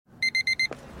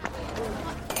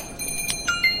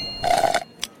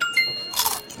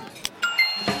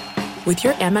With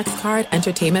your Amex card,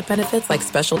 entertainment benefits like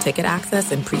special ticket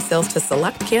access and pre-sales to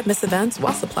select can't-miss events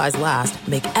while supplies last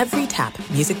make every tap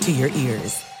music to your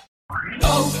ears.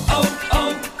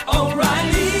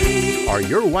 O'Reilly. Are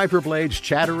your wiper blades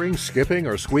chattering, skipping,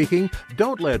 or squeaking?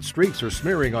 Don't let streaks or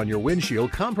smearing on your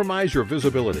windshield compromise your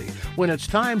visibility. When it's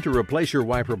time to replace your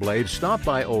wiper blades, stop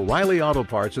by O'Reilly Auto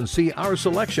Parts and see our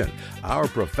selection. Our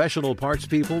professional parts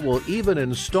people will even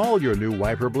install your new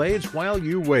wiper blades while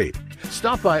you wait.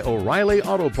 Stop by O'Reilly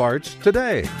Auto Parts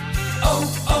today.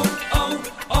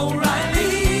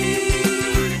 O'Reilly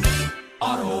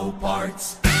Auto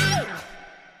Parts.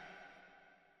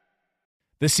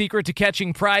 The secret to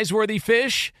catching prize-worthy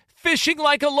fish? Fishing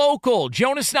like a local.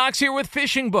 Jonas Knox here with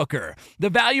Fishing Booker.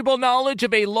 The valuable knowledge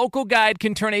of a local guide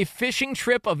can turn a fishing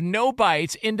trip of no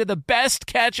bites into the best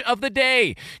catch of the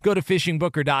day. Go to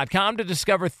fishingbooker.com to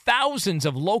discover thousands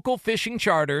of local fishing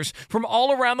charters from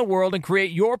all around the world and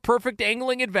create your perfect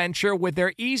angling adventure with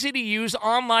their easy-to-use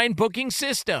online booking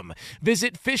system.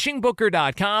 Visit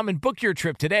fishingbooker.com and book your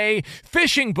trip today.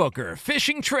 Fishing Booker.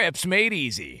 Fishing trips made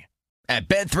easy. At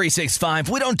Bet365,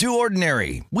 we don't do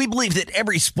ordinary. We believe that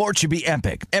every sport should be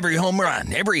epic. Every home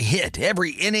run, every hit,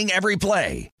 every inning, every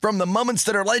play. From the moments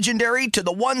that are legendary to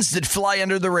the ones that fly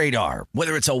under the radar.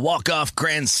 Whether it's a walk-off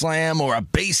grand slam or a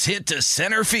base hit to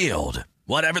center field.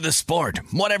 Whatever the sport,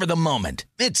 whatever the moment.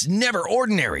 It's never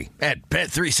ordinary at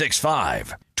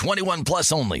Bet365. 21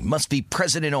 plus only. Must be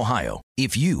present in Ohio.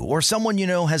 If you or someone you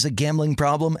know has a gambling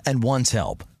problem and wants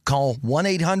help, call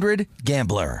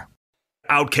 1-800-GAMBLER.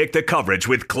 Outkick the coverage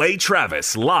with Clay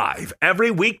Travis live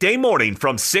every weekday morning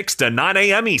from 6 to 9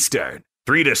 a.m. Eastern,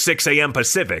 3 to 6 a.m.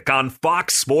 Pacific on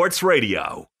Fox Sports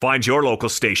Radio. Find your local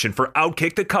station for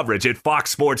Outkick the coverage at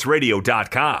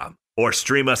foxsportsradio.com or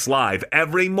stream us live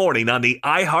every morning on the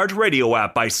iHeartRadio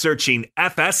app by searching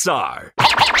FSR. Now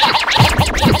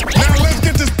let's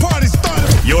get this party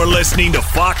started. You're listening to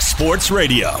Fox Sports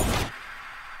Radio.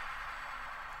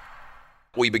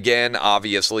 We begin,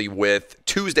 obviously, with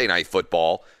Tuesday Night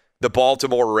Football. The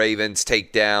Baltimore Ravens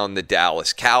take down the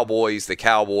Dallas Cowboys. The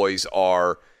Cowboys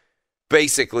are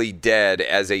basically dead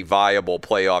as a viable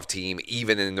playoff team,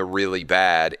 even in the really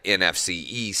bad NFC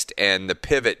East. And the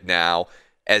pivot now,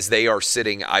 as they are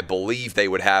sitting, I believe they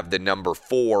would have the number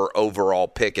 4 overall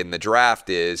pick in the draft,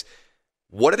 is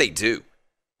what do they do?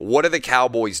 What do the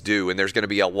Cowboys do? And there's going to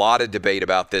be a lot of debate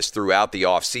about this throughout the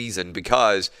offseason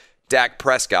because Dak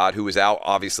Prescott, who was out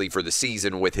obviously for the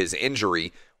season with his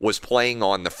injury, was playing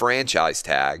on the franchise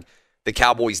tag. The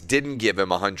Cowboys didn't give him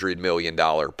a $100 million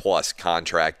plus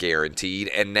contract guaranteed.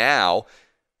 And now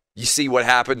you see what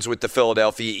happens with the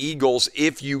Philadelphia Eagles.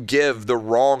 If you give the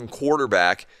wrong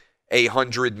quarterback a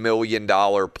 $100 million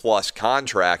plus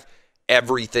contract,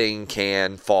 everything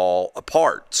can fall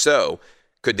apart. So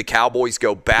could the Cowboys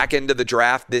go back into the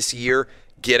draft this year,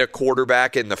 get a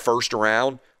quarterback in the first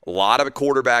round? A lot of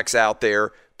quarterbacks out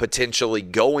there potentially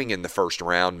going in the first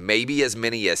round, maybe as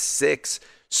many as 6,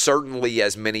 certainly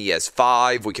as many as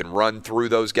 5. We can run through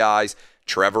those guys.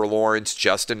 Trevor Lawrence,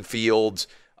 Justin Fields,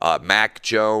 Mac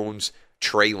Jones,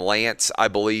 Trey Lance, I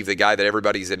believe, the guy that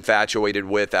everybody's infatuated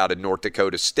with out of North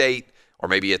Dakota State, or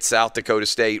maybe it's South Dakota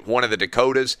State, one of the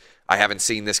Dakotas. I haven't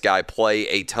seen this guy play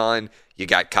a ton. You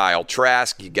got Kyle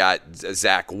Trask, you got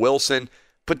Zach Wilson,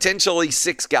 potentially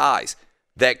 6 guys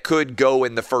that could go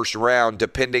in the first round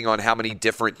depending on how many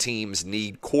different teams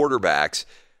need quarterbacks.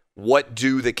 What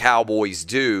do the Cowboys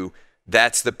do?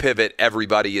 That's the pivot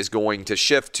everybody is going to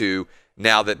shift to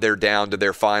now that they're down to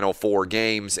their final 4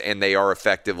 games and they are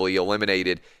effectively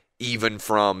eliminated even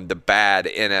from the bad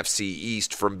NFC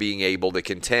East from being able to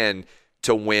contend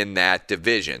to win that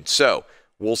division. So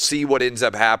we'll see what ends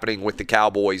up happening with the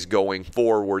Cowboys going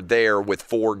forward there with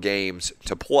 4 games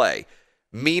to play.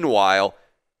 Meanwhile,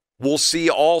 we'll see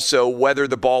also whether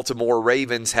the Baltimore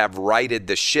Ravens have righted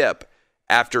the ship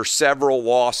after several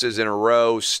losses in a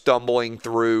row, stumbling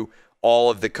through all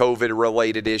of the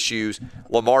COVID-related issues.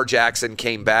 Lamar Jackson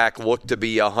came back, looked to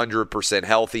be 100%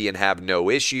 healthy and have no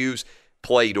issues,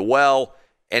 played well,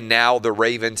 and now the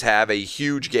Ravens have a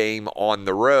huge game on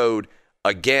the road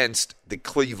against the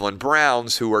Cleveland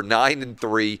Browns, who are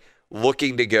 9-3,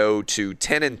 looking to go to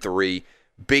 10-3.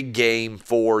 Big game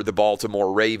for the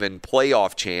Baltimore Raven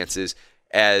playoff chances,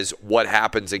 as what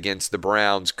happens against the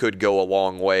Browns could go a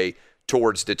long way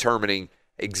towards determining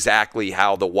exactly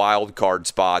how the wild card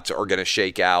spots are going to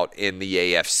shake out in the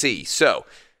AFC. So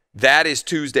that is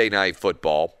Tuesday Night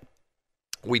Football.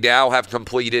 We now have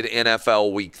completed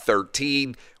NFL Week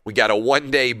 13. We got a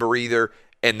one-day breather,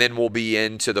 and then we'll be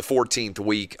into the 14th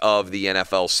week of the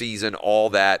NFL season.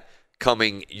 All that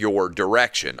coming your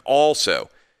direction. Also,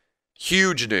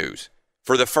 huge news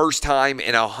For the first time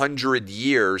in 100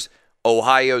 years,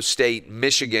 Ohio State,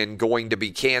 Michigan going to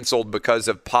be canceled because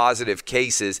of positive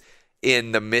cases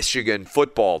in the Michigan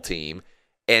football team.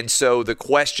 And so the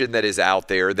question that is out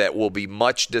there that will be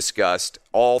much discussed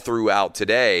all throughout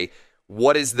today,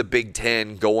 what is the Big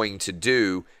Ten going to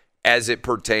do as it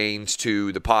pertains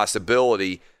to the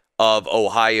possibility of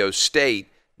Ohio State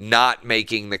not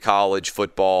making the college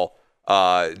football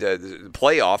the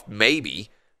playoff, maybe,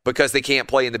 because they can't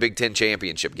play in the Big Ten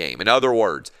championship game. In other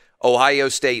words, Ohio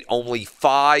State, only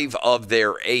 5 of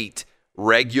their 8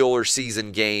 regular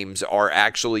season games are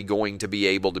actually going to be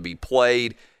able to be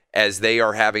played, as they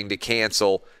are having to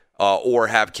cancel or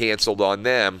have canceled on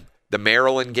them. The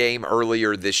Maryland game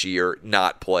earlier this year,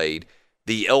 not played.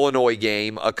 The Illinois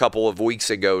game a couple of weeks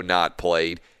ago, not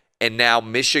played. And now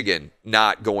Michigan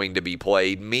not going to be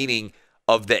played, meaning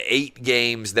of the 8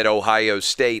 games that Ohio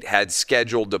State had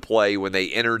scheduled to play when they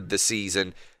entered the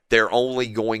season, they're only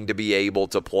going to be able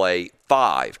to play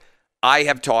 5. I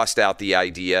have tossed out the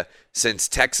idea, since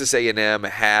Texas A&M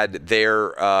had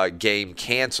their game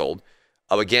canceled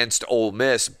against Ole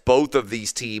Miss, both of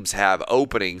these teams have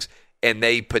openings, and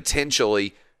they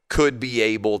potentially could be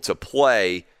able to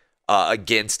play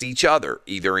against each other,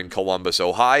 either in Columbus,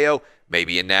 Ohio,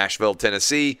 maybe in Nashville,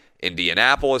 Tennessee,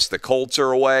 Indianapolis, the Colts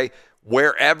are away,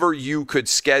 wherever you could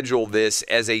schedule this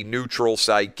as a neutral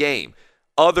site game.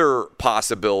 Other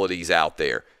possibilities out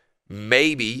there.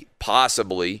 Maybe,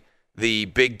 possibly, the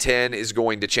Big Ten is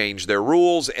going to change their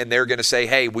rules and they're going to say,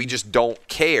 hey, we just don't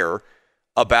care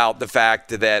about the fact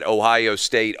that Ohio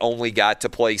State only got to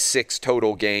play 6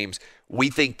 total games. We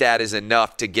think that is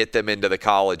enough to get them into the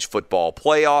college football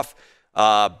playoff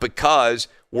because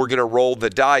we're going to roll the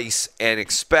dice and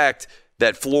expect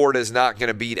that Florida is not going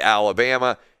to beat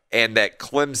Alabama and that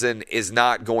Clemson is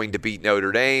not going to beat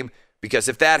Notre Dame, because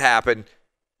if that happened,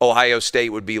 Ohio State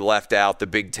would be left out. The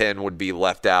Big Ten would be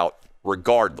left out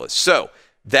regardless. So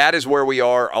that is where we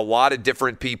are. A lot of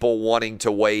different people wanting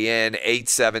to weigh in.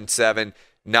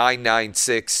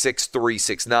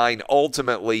 877-996-6369.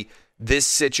 Ultimately, this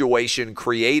situation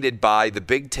created by the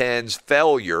Big Ten's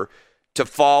failure to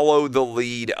follow the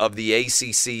lead of the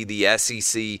ACC, the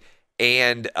SEC,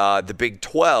 and the Big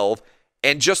 12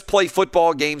 and just play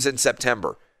football games in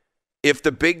September. If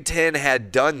the Big Ten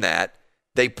had done that,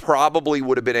 they probably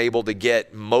would have been able to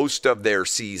get most of their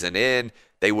season in.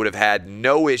 They would have had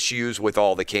no issues with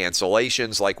all the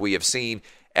cancellations like we have seen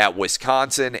at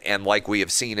Wisconsin and like we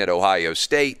have seen at Ohio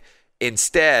State.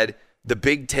 Instead, the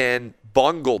Big Ten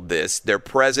bungled this. Their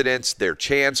presidents, their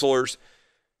chancellors,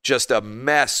 just a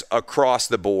mess across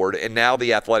the board. And now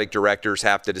the athletic directors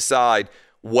have to decide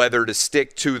whether to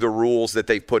stick to the rules that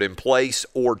they've put in place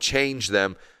or change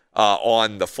them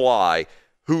on the fly.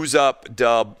 Who's up,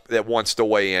 Dub, that wants to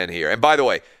weigh in here? And by the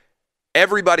way,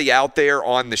 everybody out there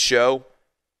on the show,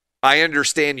 I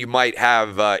understand you might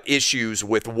have issues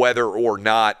with whether or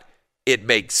not it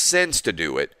makes sense to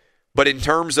do it. But in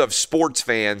terms of sports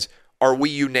fans, are we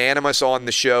unanimous on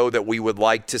the show that we would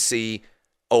like to see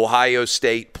Ohio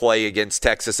State play against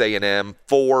Texas A&M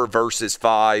 4 versus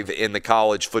 5 in the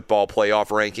college football playoff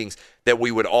rankings, that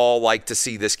we would all like to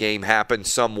see this game happen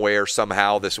somewhere,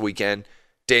 somehow this weekend?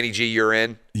 Danny G, you're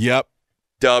in? Yep.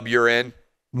 Dub, you're in?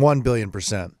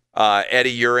 1,000,000,000%.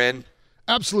 Eddie, you're in?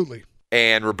 Absolutely.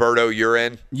 And Roberto, you're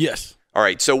in? Yes. All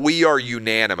right, so we are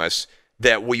unanimous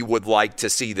that we would like to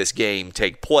see this game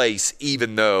take place,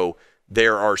 even though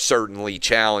there are certainly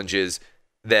challenges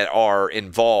that are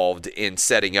involved in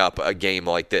setting up a game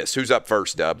like this. Who's up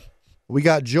first, Dub? We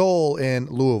got Joel in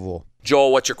Louisville.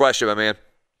 Joel, what's your question, my man?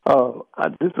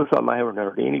 This is something I haven't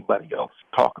heard anybody else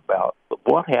talk about. But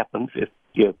what happens if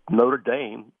Notre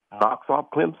Dame knocks off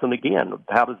Clemson again?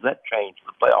 How does that change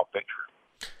the playoff picture?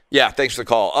 Yeah, thanks for the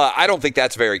call. I don't think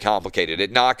that's very complicated.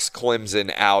 It knocks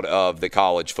Clemson out of the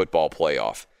college football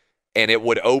playoff, and it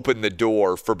would open the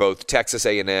door for both Texas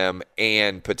A&M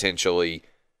and potentially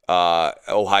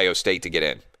Ohio State to get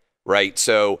in, right?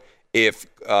 So if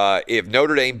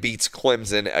Notre Dame beats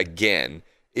Clemson again,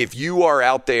 if you are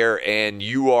out there and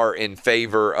you are in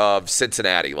favor of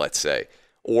Cincinnati, let's say,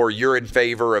 or you're in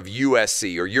favor of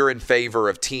USC, or you're in favor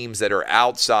of teams that are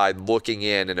outside looking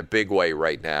in a big way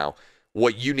right now,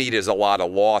 what you need is a lot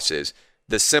of losses.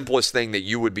 The simplest thing that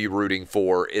you would be rooting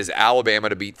for is Alabama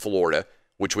to beat Florida,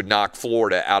 which would knock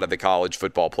Florida out of the college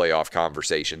football playoff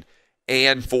conversation,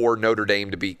 and for Notre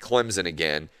Dame to beat Clemson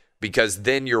again, because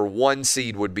then your 1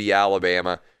 seed would be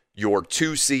Alabama, your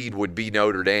 2 seed would be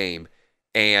Notre Dame,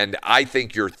 and I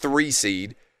think your 3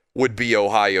 seed would be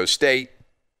Ohio State,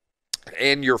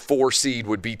 and your 4 seed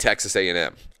would be Texas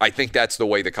A&M. I think that's the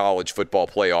way the college football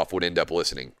playoff would end up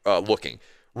looking.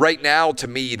 Right now, to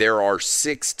me, there are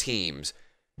 6 teams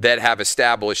that have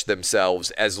established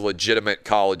themselves as legitimate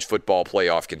college football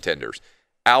playoff contenders.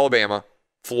 Alabama,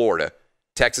 Florida,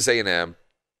 Texas A&M,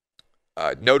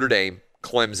 Notre Dame,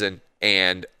 Clemson,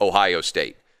 and Ohio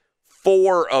State.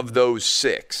 4 of those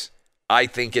 6, I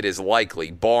think it is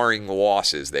likely, barring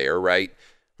losses there, right?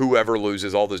 Whoever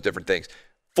loses, all those different things.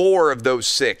 4 of those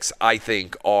 6, I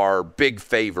think, are big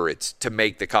favorites to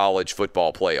make the college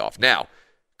football playoff. Now,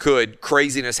 could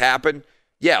craziness happen?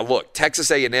 Yeah, look,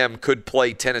 Texas A&M could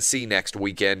play Tennessee next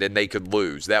weekend and they could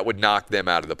lose. That would knock them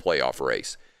out of the playoff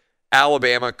race.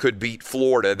 Alabama could beat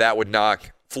Florida. That would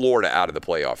knock Florida out of the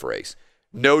playoff race.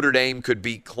 Notre Dame could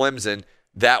beat Clemson.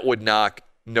 That would knock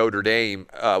Clemson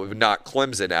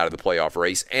out of the playoff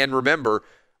race. And remember,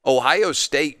 Ohio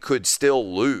State could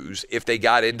still lose if they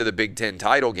got into the Big Ten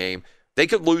title game. They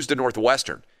could lose to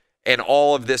Northwestern. And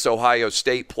all of this Ohio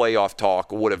State playoff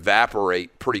talk would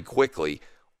evaporate pretty quickly.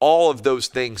 All of those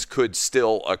things could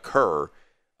still occur.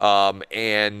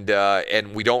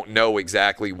 And we don't know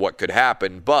exactly what could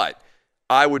happen. But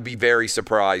I would be very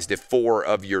surprised if 4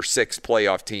 of your 6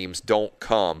 playoff teams don't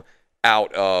come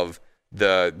out of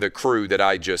the crew that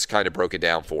I just kind of broke it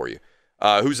down for you.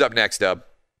 Who's up next, Dub?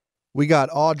 We got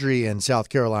Audrey in South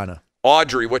Carolina.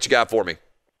 Audrey, what you got for me?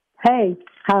 Hey,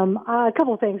 a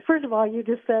couple of things. First of all, you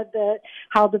just said that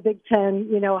how the Big Ten,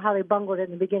 how they bungled it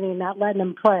in the beginning, not letting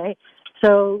them play.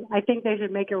 So I think they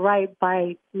should make it right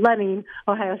by letting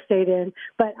Ohio State in.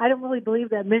 But I don't really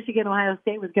believe that Michigan-Ohio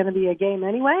State was going to be a game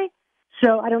anyway.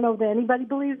 So I don't know that anybody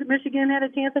believes that Michigan had a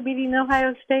chance of beating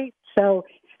Ohio State. So,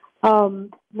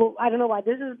 I don't know why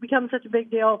this has become such a big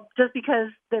deal just because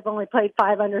they've only played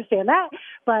 5, I understand that.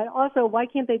 But also, why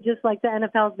can't they just, like the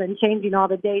NFL's been changing all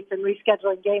the dates and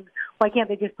rescheduling games, why can't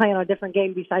they just play on a different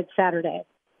game besides Saturday?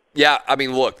 Yeah, I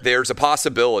mean, look, there's a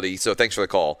possibility, so thanks for the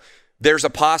call. There's a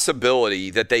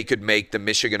possibility that they could make the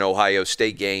Michigan-Ohio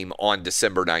State game on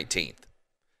December 19th,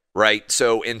 right?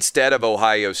 So instead of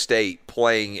Ohio State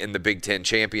playing in the Big Ten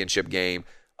championship game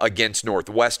against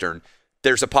Northwestern,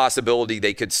 there's a possibility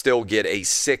they could still get a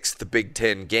 6th Big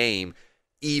Ten game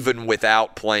even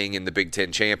without playing in the Big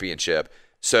Ten championship.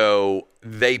 So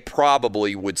they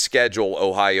probably would schedule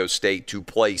Ohio State to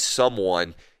play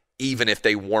someone even if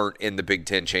they weren't in the Big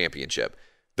Ten championship.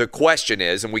 The question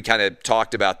is, and we kind of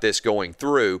talked about this going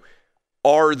through,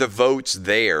 are the votes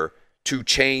there to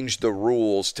change the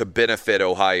rules to benefit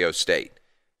Ohio State?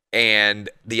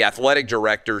 And the athletic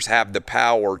directors have the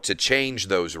power to change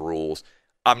those rules.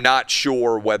 I'm not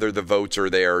sure whether the votes are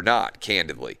there or not,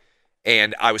 candidly.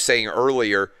 And I was saying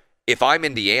earlier, if I'm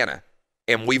Indiana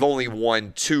and we've only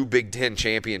won 2 Big Ten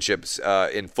championships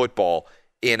in football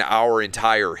in our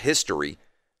entire history,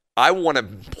 I want to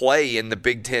play in the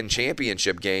Big Ten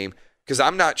championship game because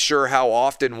I'm not sure how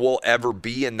often we'll ever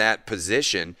be in that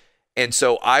position. And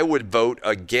so I would vote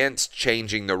against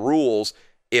changing the rules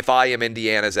if I am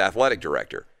Indiana's athletic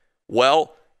director.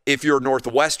 Well, if you're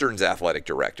Northwestern's athletic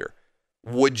director,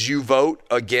 would you vote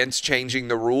against changing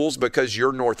the rules because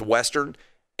you're Northwestern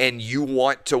and you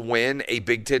want to win a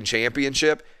Big Ten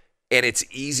championship, and it's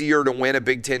easier to win a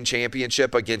Big Ten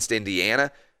championship against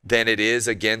Indiana than it is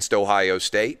against Ohio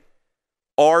State?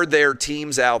 Are there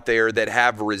teams out there that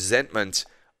have resentments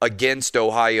against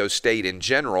Ohio State in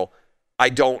general? I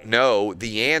don't know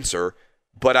the answer,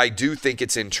 but I do think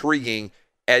it's intriguing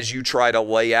as you try to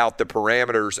lay out the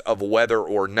parameters of whether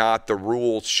or not the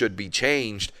rules should be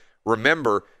changed.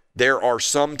 Remember, there are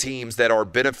some teams that are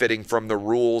benefiting from the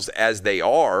rules as they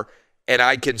are, and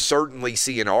I can certainly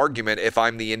see an argument if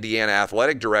I'm the Indiana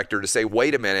athletic director to say,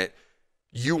 wait a minute,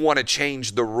 you want to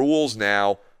change the rules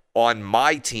now on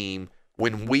my team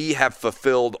when we have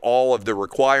fulfilled all of the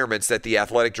requirements that the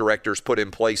athletic directors put in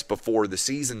place before the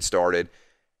season started,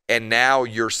 and now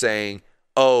you're saying,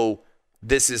 oh,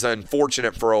 this is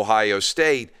unfortunate for Ohio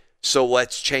State, so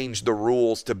let's change the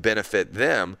rules to benefit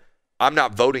them. I'm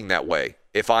not voting that way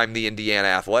if I'm the Indiana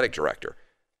athletic director.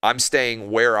 I'm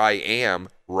staying where I am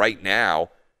right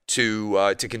now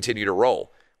to continue to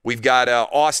roll. We've got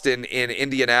Austin in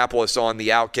Indianapolis on the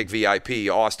Outkick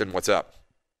VIP. Austin, what's up?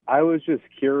 I was just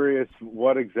curious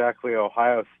what exactly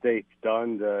Ohio State's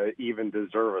done to even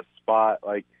deserve a spot.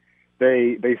 Like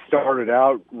they started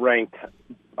out ranked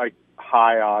like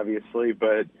high, obviously,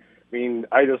 but I mean,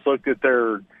 I just looked at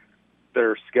their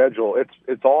schedule.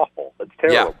 It's awful. It's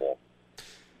terrible.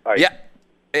 Yeah.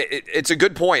 It's a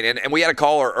good point. And we had a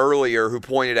caller earlier who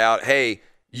pointed out, hey,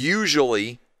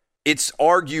 usually it's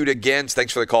argued against,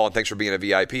 thanks for the call and thanks for being a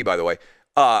VIP, by the way.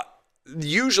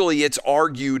 Usually it's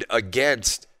argued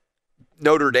against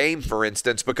Notre Dame, for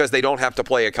instance, because they don't have to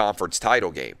play a conference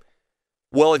title game.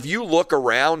 Well, if you look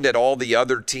around at all the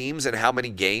other teams and how many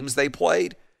games they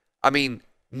played, I mean,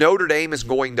 Notre Dame is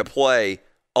going to play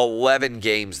 11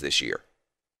 games this year.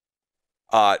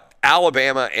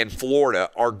 Alabama and Florida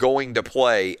are going to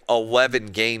play 11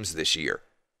 games this year.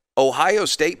 Ohio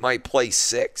State might play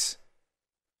 6.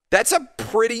 That's a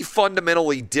pretty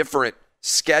fundamentally different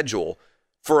schedule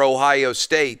for Ohio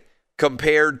State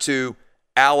compared to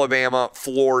Alabama,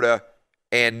 Florida,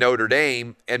 and Notre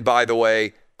Dame. And by the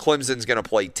way, Clemson's going to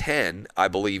play 10, I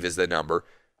believe is the number.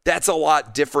 That's a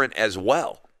lot different as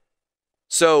well.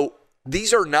 So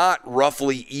these are not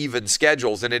roughly even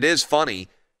schedules. And it is funny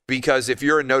because if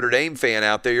you're a Notre Dame fan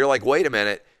out there, you're like, wait a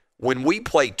minute. When we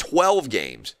play 12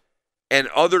 games and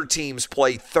other teams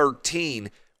play 13,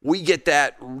 we get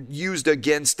that used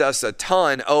against us a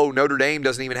ton. Oh, Notre Dame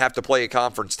doesn't even have to play a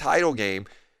conference title game.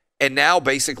 And now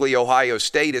basically Ohio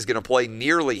State is going to play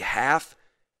nearly half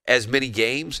as many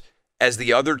games as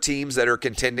the other teams that are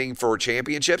contending for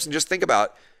championships. And just think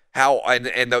about how,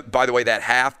 by the way, that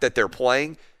half that they're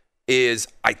playing is,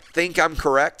 I think I'm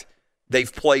correct,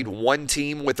 they've played one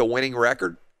team with a winning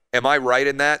record. Am I right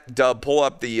in that? Dub, pull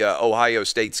up the Ohio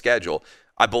State schedule.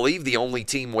 I believe the only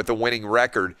team with a winning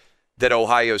record that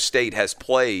Ohio State has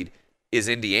played is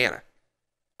Indiana.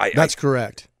 That's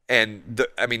correct. And,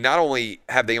 not only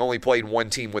have they only played one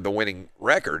team with a winning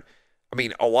record,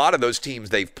 a lot of those teams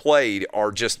they've played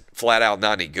are just flat out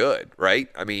not any good, right?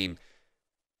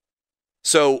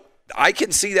 So I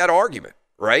can see that argument,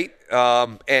 right?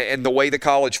 And the way the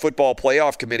College Football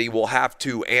Playoff Committee will have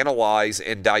to analyze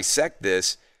and dissect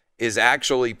this is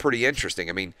actually pretty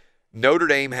interesting.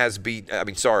 Ohio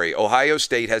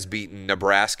State has beaten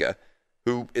Nebraska,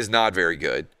 who is not very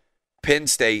good, Penn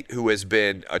State, who has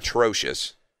been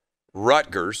atrocious,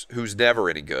 Rutgers, who's never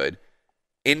any good,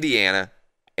 Indiana,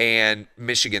 and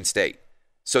Michigan State.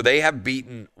 So they have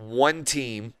beaten one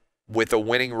team with a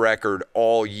winning record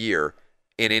all year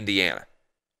in Indiana.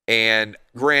 And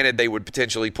granted, they would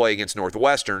potentially play against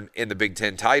Northwestern in the Big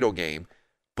Ten title game,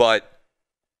 but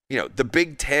the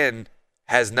Big Ten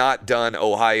has not done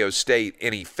Ohio State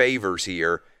any favors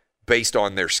here based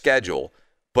on their schedule.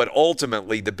 But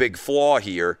ultimately, the big flaw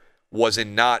here was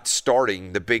in not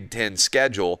starting the Big Ten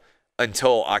schedule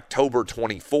until October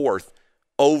 24th,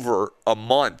 over a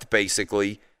month,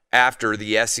 basically, after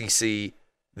the SEC,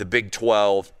 the Big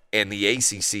 12, and the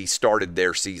ACC started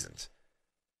their seasons.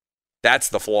 That's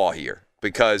the flaw here,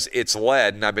 because it's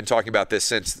led, and I've been talking about this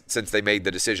since they made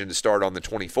the decision to start on the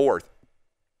 24th.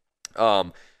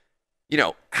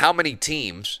 How many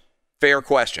teams, fair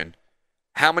question,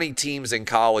 how many teams in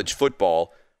college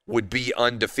football would be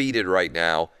undefeated right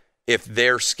now if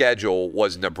their schedule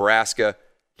was Nebraska,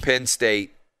 Penn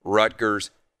State, Rutgers,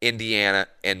 Indiana,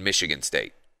 and Michigan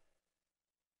State?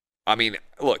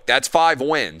 Look, that's 5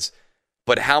 wins,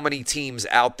 but how many teams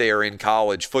out there in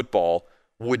college football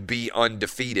would be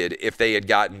undefeated if they had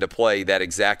gotten to play that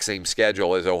exact same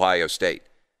schedule as Ohio State?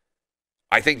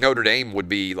 I think Notre Dame would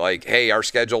be like, hey, our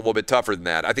schedule a little bit tougher than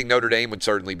that. I think Notre Dame would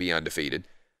certainly be undefeated.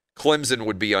 Clemson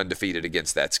would be undefeated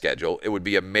against that schedule. It would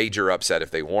be a major upset if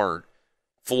they weren't.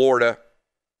 Florida,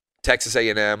 Texas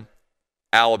A&M,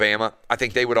 Alabama, I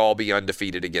think they would all be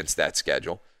undefeated against that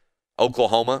schedule.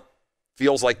 Oklahoma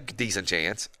feels like a decent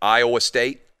chance. Iowa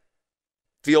State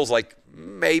feels like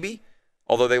maybe,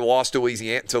 although they lost to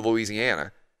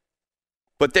Louisiana.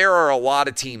 But there are a lot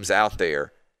of teams out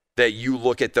there that you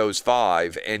look at those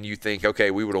 5 and you think, okay,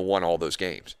 we would have won all those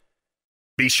games.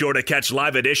 Be sure to catch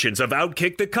live editions of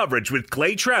Outkick the Coverage with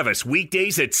Clay Travis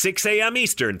weekdays at 6 a.m.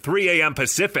 Eastern, 3 a.m.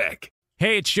 Pacific.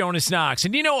 Hey, it's Jonas Knox,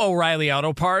 and O'Reilly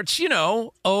Auto Parts,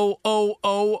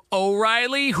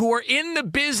 O'Reilly, who are in the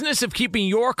business of keeping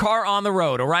your car on the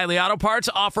road. O'Reilly Auto Parts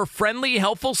offer friendly,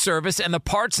 helpful service and the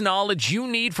parts knowledge you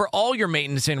need for all your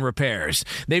maintenance and repairs.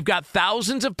 They've got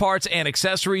thousands of parts and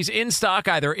accessories in stock,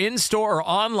 either in-store or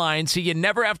online, so you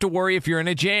never have to worry if you're in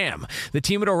a jam. The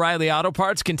team at O'Reilly Auto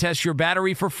Parts can test your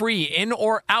battery for free in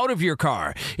or out of your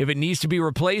car. If it needs to be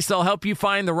replaced, they'll help you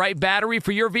find the right battery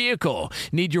for your vehicle.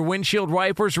 Need your windshield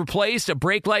wipers replaced, a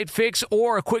brake light fix,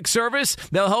 or a quick service?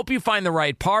 They'll help you find the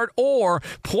right part or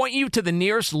point you to the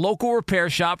nearest local repair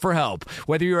shop for help.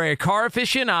 Whether you're a car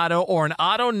aficionado or an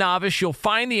auto novice, you'll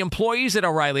find the employees at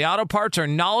O'Reilly Auto Parts are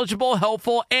knowledgeable,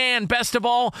 helpful, and best of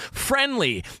all,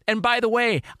 friendly. And by the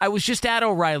way, I was just at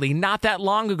O'Reilly not that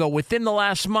long ago, within the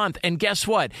last month, and guess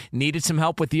what? Needed some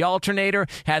help with the alternator,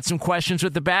 had some questions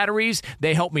with the batteries.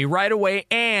 They helped me right away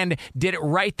and did it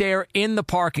right there in the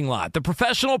parking lot. The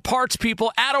professional parts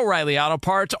people at O'Reilly Auto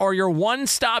Parts are your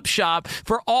one-stop shop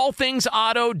for all things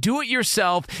auto,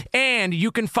 do-it-yourself, and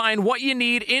you can find what you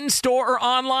need in-store or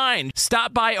online.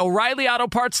 Stop by O'Reilly Auto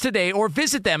Parts today or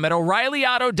visit them at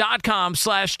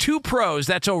O'ReillyAuto.com/2pros.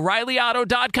 That's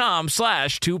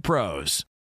O'ReillyAuto.com/2pros.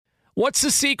 What's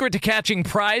the secret to catching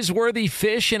prize-worthy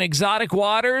fish in exotic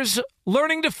waters?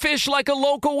 Learning to fish like a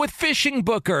local with Fishing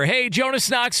Booker. Hey, Jonas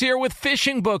Knox here with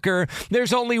Fishing Booker.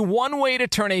 There's only one way to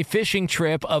turn a fishing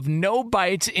trip of no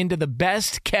bites into the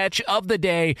best catch of the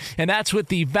day, and that's with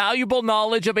the valuable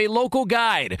knowledge of a local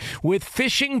guide. With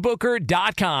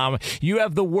FishingBooker.com, you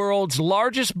have the world's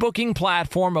largest booking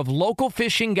platform of local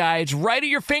fishing guides right at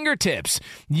your fingertips.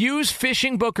 Use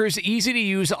Fishing Booker's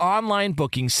easy-to-use online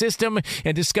booking system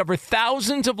and discover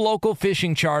thousands of local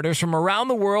fishing charters from around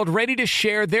the world ready to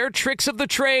share their tricks of the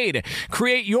trade.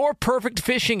 Create your perfect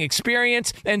fishing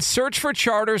experience and search for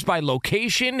charters by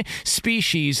location,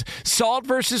 species, salt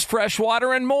versus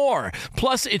freshwater, and more.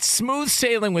 Plus, it's smooth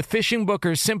sailing with Fishing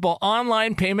Booker's simple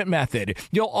online payment method.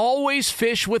 You'll always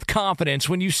fish with confidence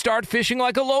when you start fishing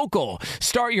like a local.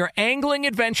 Start your angling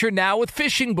adventure now with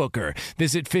Fishing Booker.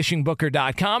 Visit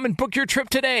FishingBooker.com and book your trip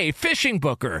today. Fishing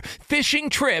Booker. Fishing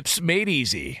trips made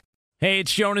easy. Hey,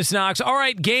 it's Jonas Knox. All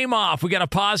right, game off. We got to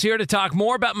pause here to talk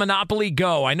more about Monopoly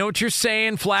Go. I know what you're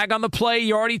saying, flag on the play.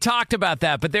 You already talked about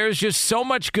that, but there's just so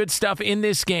much good stuff in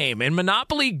this game. In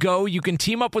Monopoly Go, you can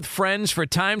team up with friends for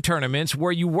time tournaments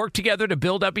where you work together to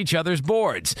build up each other's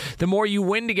boards. The more you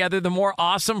win together, the more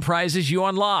awesome prizes you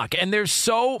unlock, and there's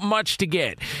so much to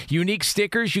get. Unique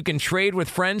stickers you can trade with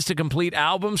friends to complete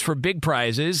albums for big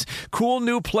prizes, cool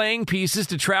new playing pieces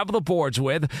to travel the boards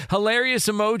with, hilarious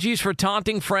emojis for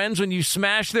taunting friends when you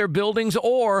smash their buildings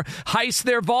or heist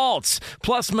their vaults.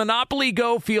 Plus, Monopoly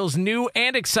Go feels new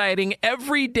and exciting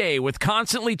every day with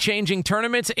constantly changing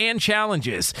tournaments and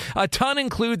challenges. A ton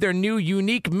include their new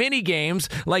unique mini games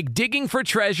like digging for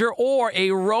treasure or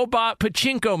a robot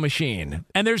pachinko machine.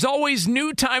 And there's always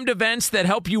new timed events that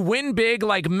help you win big,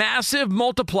 like massive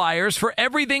multipliers for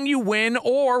everything you win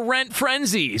or rent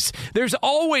frenzies. There's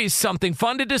always something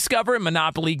fun to discover in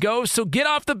Monopoly Go, so get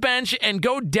off the bench and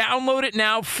go download it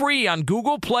now free on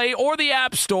Google Play or the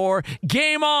App Store.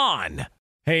 Game on!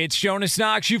 Hey, it's Jonas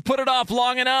Knox. You've put it off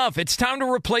long enough. It's time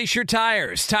to replace your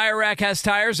tires. Tire Rack has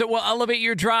tires that will elevate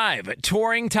your drive.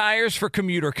 Touring tires for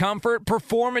commuter comfort,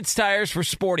 performance tires for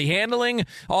sporty handling,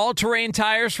 all-terrain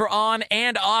tires for on-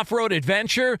 and off-road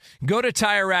adventure. Go to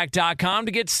TireRack.com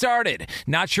to get started.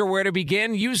 Not sure where to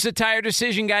begin? Use the Tire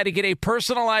Decision Guide to get a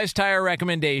personalized tire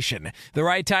recommendation. The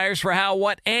right tires for how,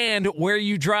 what, and where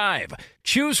you drive.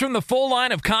 Choose from the full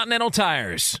line of Continental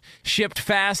tires. Shipped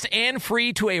fast and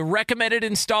free to a recommended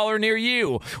installer near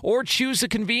you. Or choose the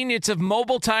convenience of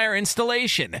mobile tire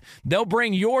installation. They'll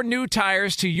bring your new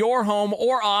tires to your home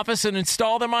or office and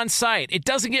install them on site. It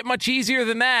doesn't get much easier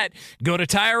than that. Go to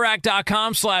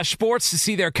TireRack.com/sports to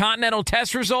see their Continental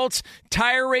test results,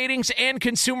 tire ratings, and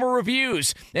consumer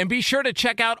reviews. And be sure to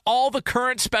check out all the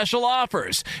current special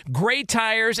offers. Great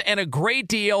tires and a great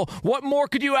deal. What more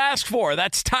could you ask for?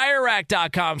 That's TireRack.com/sports.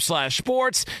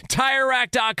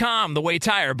 TireRack.com, the way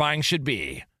tire buying should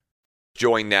be.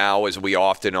 Joined now, as we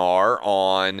often are,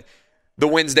 on the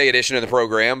Wednesday edition of the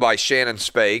program by Shannon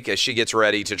Spake as she gets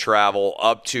ready to travel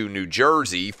up to New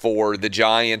Jersey for the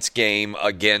Giants game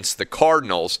against the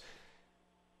Cardinals.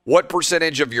 What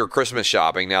percentage of your Christmas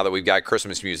shopping, now that we've got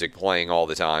Christmas music playing all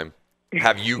the time,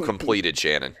 have you completed,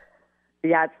 Shannon?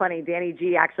 Yeah, it's funny. Danny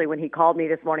G, actually, when he called me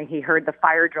this morning, he heard the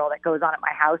fire drill that goes on at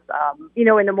my house, in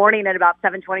the morning at about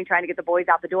 7:20, trying to get the boys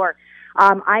out the door.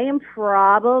 I am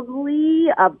probably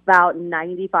about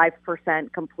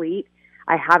 95% complete.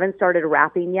 I haven't started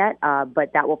wrapping yet,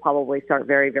 but that will probably start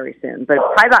very, very soon. But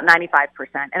probably about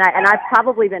 95%. And I've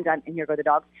probably been done, and here go the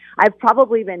dogs, I've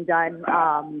probably been done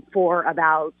for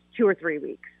about 2 or 3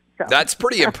 weeks. So. That's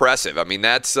pretty impressive. I mean,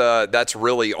 that's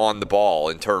really on the ball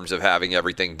in terms of having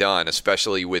everything done,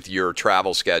 especially with your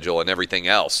travel schedule and everything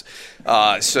else.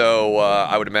 So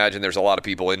I would imagine there's a lot of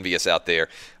people envious out there.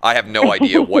 I have no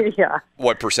idea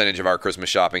what percentage of our Christmas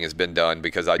shopping has been done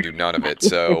because I do none of it.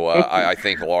 So I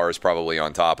think Laura's probably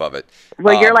on top of it.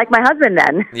 Well, you're like my husband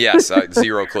then. Yes,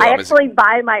 zero clue. I actually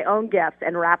buy my own gifts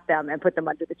and wrap them and put them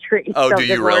under the tree. Oh, so do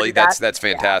you really? That's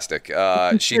fantastic.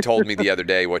 Yeah. She told me the other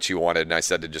day what she wanted, and I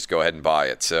said to just go ahead and buy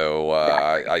it. So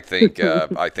I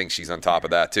think she's on top of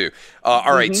that too.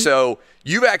 All right, so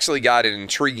you've actually got an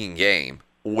intriguing game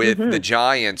with the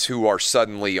Giants, who are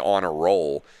suddenly on a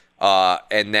roll.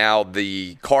 And now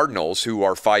the Cardinals, who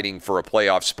are fighting for a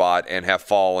playoff spot and have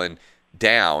fallen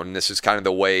down. This is kind of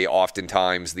the way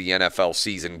oftentimes the NFL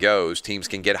season goes. Teams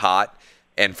can get hot,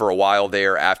 And for a while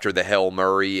there, after the Hail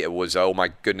Murray, it was, oh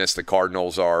my goodness, the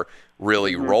Cardinals are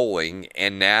really rolling.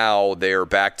 And now they're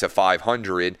back to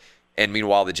 500. And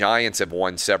meanwhile, the Giants have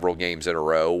won several games in a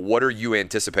row. What are you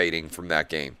anticipating from that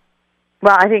game?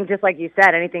 Well, I think just like you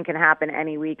said, anything can happen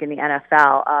any week in the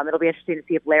NFL. It'll be interesting to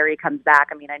see if Larry comes back.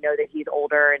 I mean, I know that he's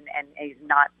older and he's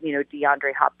not,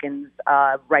 DeAndre Hopkins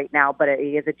right now, but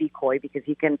he is a decoy because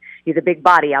he's a big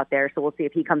body out there. So we'll see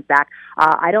if he comes back.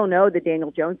 I don't know the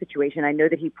Daniel Jones situation. I know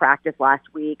that he practiced last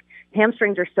week.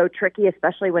 Hamstrings are so tricky,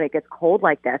 especially when it gets cold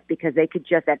like this, because they could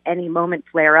just at any moment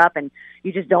flare up, and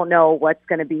you just don't know what's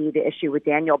going to be the issue with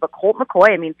Daniel. But Colt McCoy,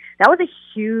 I mean, that was a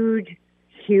huge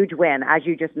win, as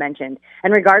you just mentioned.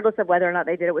 And regardless of whether or not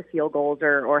they did it with field goals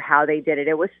or how they did it,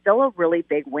 it was still a really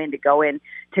big win to go in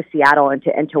to Seattle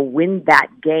and to win that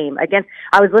game. Again,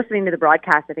 I was listening to the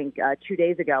broadcast, I think 2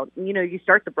 days ago. You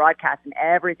start the broadcast and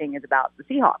everything is about the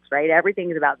Seahawks, right?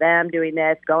 Everything is about them doing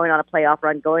this, going on a playoff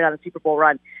run, going on a Super Bowl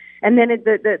run. And then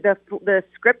the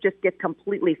script just gets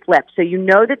completely flipped. So you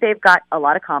know that they've got a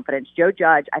lot of confidence. Joe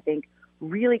Judge, I think,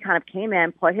 really kind of came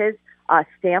in, put his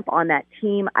stamp on that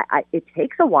team. It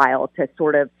takes a while to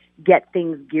sort of get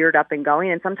things geared up and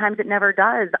going, and sometimes it never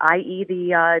does, i.e.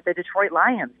 the Detroit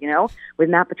Lions, with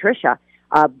Matt Patricia.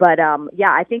 But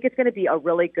I think it's going to be a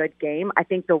really good game. I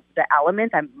think the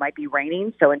elements might be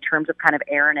raining, so in terms of kind of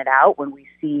airing it out when we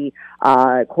see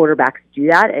quarterbacks do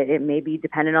that, it may be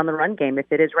dependent on the run game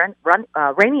if it is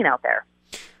raining out there.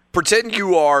 Pretend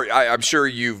you are, I'm sure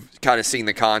you've kind of seen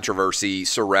the controversy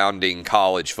surrounding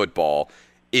college football.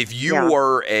 If you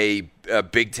were a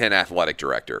Big Ten athletic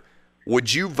director,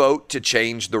 would you vote to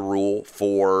change the rule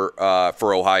for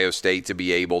Ohio State to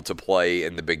be able to play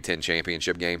in the Big Ten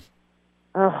championship game?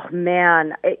 Oh,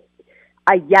 man.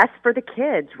 Yes, for the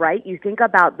kids, right? You think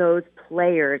about those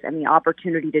players and the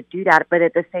opportunity to do that, but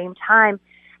at the same time,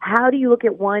 how do you look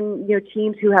at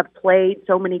teams who have played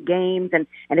so many games and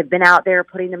have been out there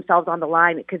putting themselves on the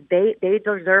line, because they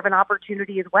deserve an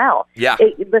opportunity as well. Yeah.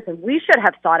 Listen, we should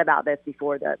have thought about this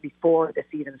before the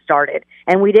season started,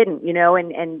 and we didn't,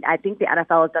 and I think the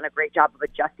NFL has done a great job of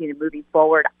adjusting and moving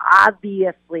forward.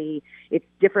 Obviously, it's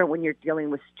different when you're dealing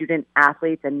with student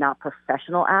athletes and not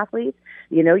professional athletes.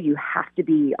 You have to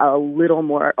be a little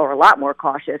more or a lot more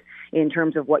cautious in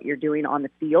terms of what you're doing on the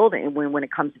field and when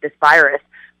it comes to this virus.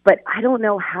 But I don't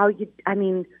know how they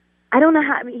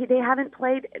haven't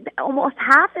played almost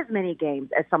half as many games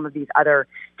as some of these other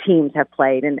teams have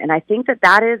played. And I think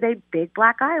that is a big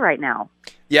black eye right now.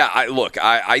 Yeah,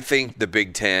 I think the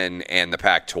Big Ten and the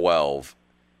Pac-12,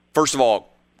 first of all,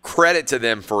 credit to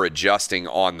them for adjusting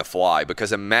on the fly,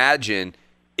 because imagine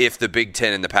if the Big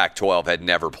Ten and the Pac-12 had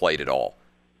never played at all,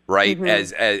 right?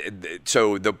 Mm-hmm.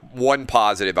 So the one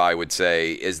positive I would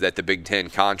say is that the Big Ten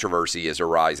controversy is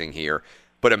arising here.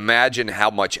 But imagine how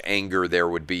much anger there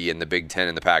would be in the Big Ten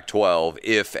and the Pac-12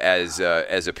 if, as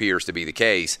appears to be the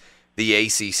case, the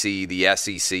ACC, the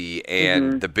SEC,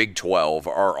 and the Big 12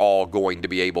 are all going to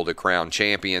be able to crown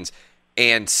champions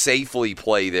and safely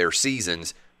play their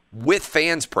seasons with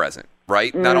fans present,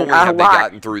 right? Not only have they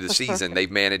gotten through the season, they've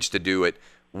managed to do it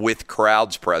with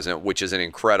crowds present, which is an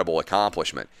incredible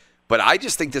accomplishment. But I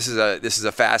just think this is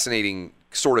a fascinating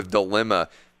sort of dilemma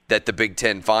that the Big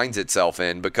Ten finds itself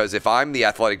in, because if I'm the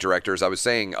athletic director, as I was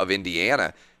saying, of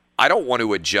Indiana, I don't want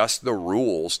to adjust the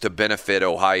rules to benefit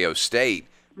Ohio State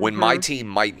when my team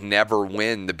might never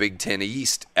win the Big Ten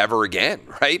East ever again,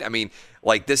 right? I mean,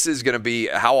 this is going to be,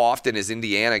 how often is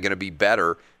Indiana going to be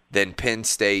better than Penn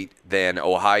State, than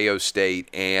Ohio State,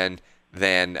 and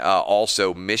than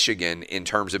also Michigan in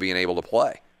terms of being able to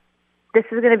play? This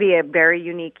is going to be a very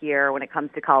unique year when it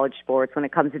comes to college sports, when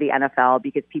it comes to the NFL,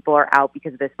 because people are out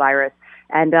because of this virus.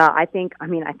 And I think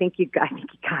you got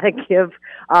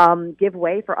to give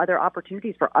way for other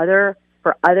opportunities for other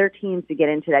teams to get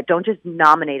into that. Don't just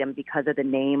nominate them because of the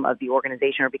name of the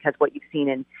organization or because what you've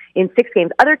seen in 6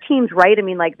 games. Other teams, right? I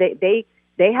mean,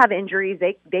 they have injuries,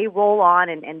 they roll on,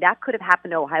 and that could have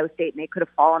happened to Ohio State, and they could have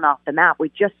fallen off the map. We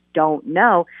just don't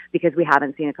know because we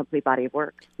haven't seen a complete body of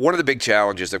work. One of the big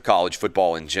challenges of college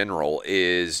football in general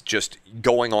is just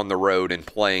going on the road and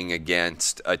playing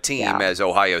against a team, as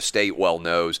Ohio State well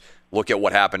knows. Look at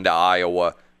what happened to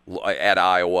Iowa.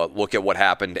 Look at what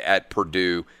happened at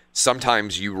Purdue.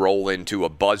 Sometimes you roll into a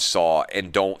buzzsaw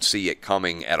and don't see it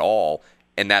coming at all,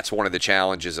 and that's one of the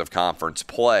challenges of conference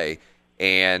play.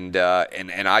 And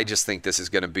I just think this is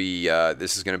going to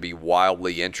be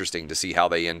wildly interesting to see how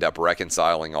they end up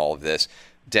reconciling all of this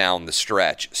down the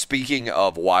stretch. Speaking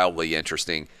of wildly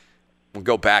interesting, we'll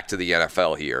go back to the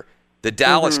NFL here. The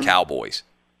Dallas Cowboys.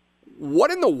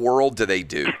 What in the world do they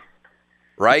do?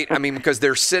 Right? I mean, because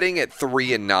they're sitting at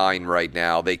 3-9 right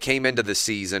now. They came into the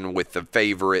season with the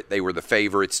favorite. They were the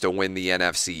favorites to win the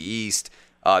NFC East.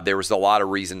 There was a lot of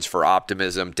reasons for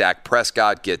optimism. Dak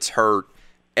Prescott gets hurt.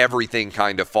 Everything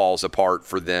kind of falls apart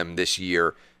for them this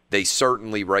year. They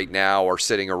certainly right now are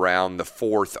sitting around the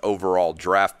 4th overall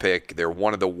draft pick. They're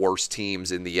one of the worst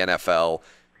teams in the NFL.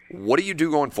 What do you do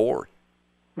going forward?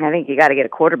 I think you got to get a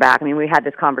quarterback. I mean, we had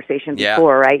this conversation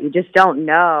before, right? You just don't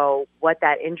know what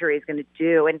that injury is going to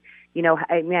do. And, you know,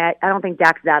 I mean, I don't think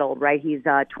Dak's that old, right? He's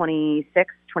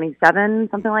 26, 27,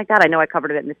 something like that. I know I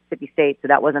covered it at Mississippi State, so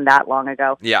that wasn't that long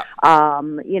ago. Yeah.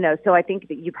 You know, so I think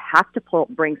that you have to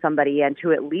bring somebody in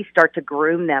to at least start to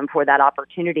groom them for that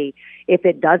opportunity if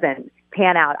it doesn't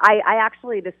pan out. I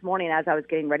actually this morning, as I was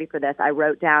getting ready for this, I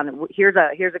wrote down, here's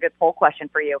a good poll question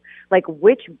for you. Like,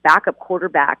 which backup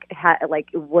quarterback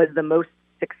was the most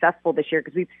successful this year?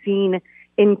 Because we've seen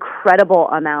incredible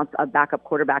amounts of backup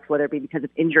quarterbacks, whether it be because of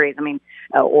injuries, I mean,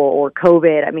 or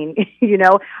COVID. I mean, you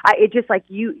know, it just like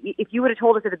if you would have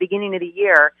told us at the beginning of the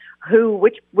year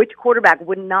which quarterback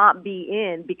would not be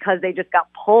in because they just got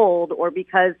pulled or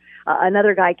because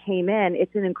another guy came in,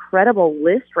 it's an incredible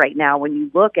list right now when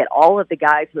you look at all of the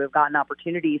guys who have gotten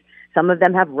opportunities. Some of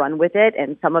them have run with it,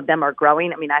 and some of them are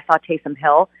growing. I mean, I saw Taysom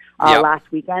Hill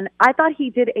last weekend. I thought he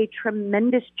did a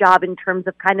tremendous job in terms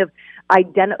of kind of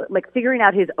figuring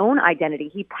out his own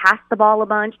identity. He passed the ball a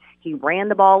bunch. He ran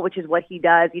the ball, which is what he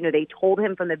does. You know, they told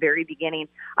him from the very beginning.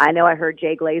 I know I heard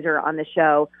Jay Glazer on the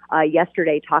show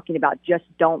yesterday talking about just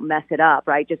don't mess it up,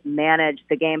 right? Just manage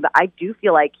the game. But I do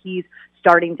feel like he's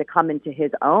starting to come into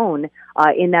his own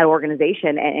in that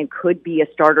organization and could be a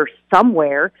starter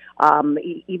somewhere,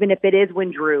 even if it is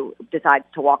when Drew decides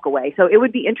to walk away. So it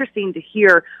would be interesting to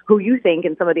hear who you think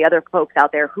and some of the other folks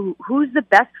out there who's the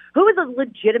best, who is a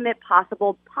legitimate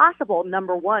possible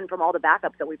number one from all the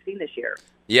backups that we've seen this year.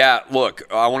 Yeah, look,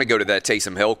 I want to go to that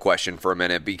Taysom Hill question for a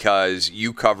minute because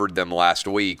you covered them last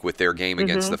week with their game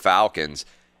against the Falcons,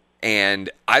 and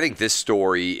I think this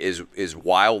story is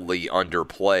wildly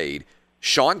underplayed.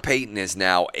 Sean Payton is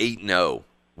now 8-0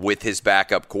 with his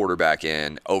backup quarterback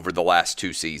in over the last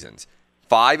 2 seasons.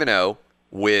 5-0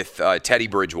 with Teddy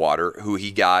Bridgewater, who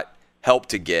he helped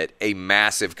to get a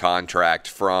massive contract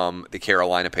from the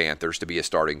Carolina Panthers to be a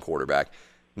starting quarterback.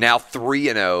 Now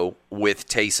 3-0 with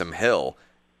Taysom Hill.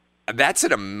 That's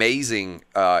an amazing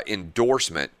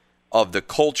endorsement of the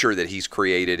culture that he's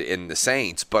created in the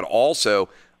Saints, but also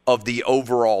of the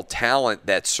overall talent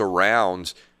that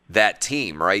surrounds that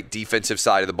team, right? Defensive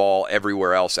side of the ball,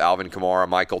 everywhere else. Alvin Kamara,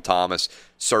 Michael Thomas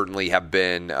certainly have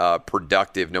been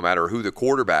productive no matter who the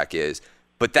quarterback is.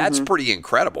 But that's pretty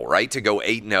incredible, right? To go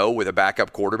 8-0 with a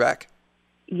backup quarterback?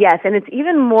 Yes, and it's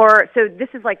even more, so this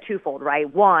is like twofold,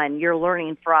 right? One, you're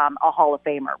learning from a Hall of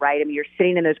Famer, right? I mean, you're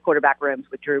sitting in those quarterback rooms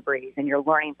with Drew Brees, and you're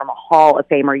learning from a Hall of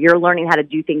Famer. You're learning how to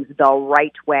do things the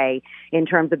right way in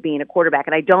terms of being a quarterback.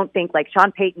 And I don't think, like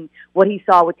Sean Payton, what he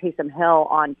saw with Taysom Hill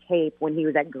on tape when he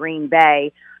was at Green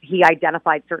Bay, he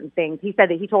identified certain things. He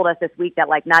said that he told us this week that,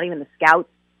 like, not even the scouts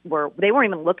they weren't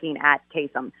even looking at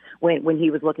Taysom when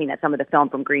he was looking at some of the film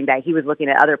from Green Bay. He was looking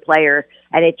at other players,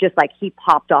 and it just like he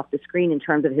popped off the screen in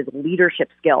terms of his leadership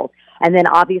skills. And then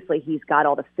obviously he's got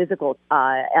all the physical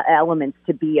elements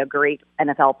to be a great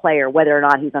NFL player, whether or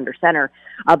not he's under center.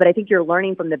 But I think you're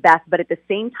learning from the best. But at the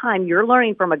same time, you're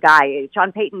learning from a guy.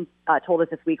 Sean Payton told us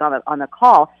this week on the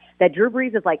call that Drew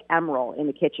Brees is like Emeril in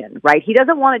the kitchen, right? He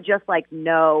doesn't want to just like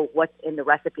know what's in the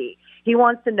recipe. He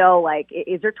wants to know, like,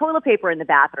 is there toilet paper in the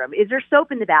bathroom? Is there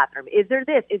soap in the bathroom? Is there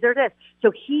this? Is there this? So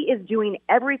he is doing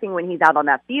everything when he's out on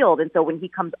that field. And so when he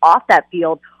comes off that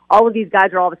field, all of these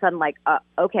guys are all of a sudden like,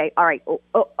 okay, all right,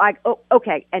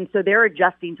 okay. And so they're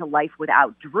adjusting to life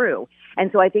without Drew.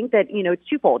 And so I think that, you know, it's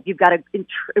twofold. You've got a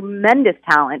tremendous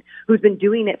talent who's been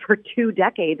doing it for 2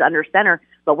 decades under center.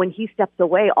 But when he steps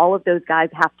away, all of those guys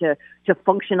have to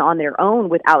function on their own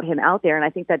without him out there. And I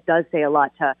think that does say a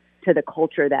lot to the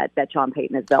culture that Sean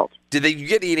Payton has built. Did you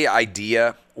get any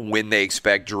idea when they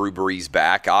expect Drew Brees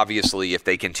back? Obviously, if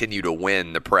they continue to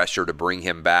win, the pressure to bring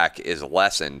him back is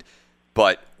lessened.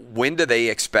 But when do they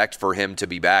expect for him to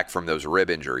be back from those rib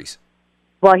injuries?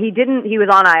 Well, he didn't. He was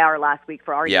on IR last week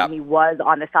for our game. Yep. He was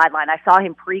on the sideline. I saw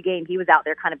him pregame. He was out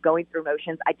there kind of going through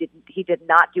motions. He did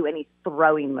not do any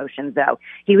throwing motions, though.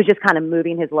 He was just kind of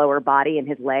moving his lower body and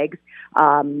his legs. So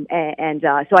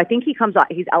I think he's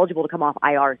eligible to come off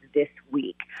IR this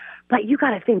week. But you got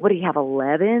to think, what do you have,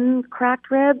 11 cracked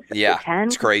ribs? Yeah, 10?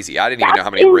 It's crazy. I didn't even know how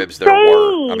many ribs there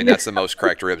were. I mean, that's the most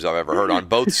cracked ribs I've ever heard on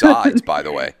both sides, by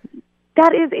the way.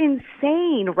 That is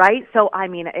insane, right? So, I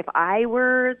mean, if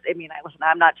listen,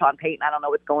 I'm not Sean Payton. I don't know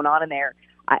what's going on in there.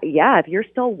 If you're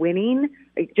still winning,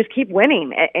 just keep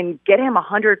winning and get him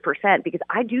 100%, because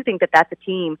I do think that that's a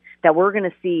team that we're going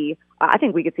to see. I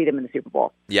think we could see them in the Super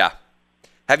Bowl. Yeah.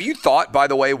 Have you thought, by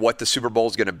the way, what the Super Bowl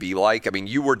is going to be like? I mean,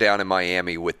 you were down in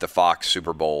Miami with the Fox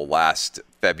Super Bowl last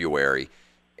February,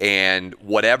 and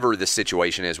whatever the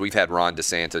situation is, we've had Ron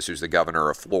DeSantis, who's the governor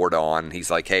of Florida, on. He's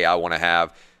like, hey, I want to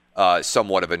have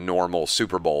somewhat of a normal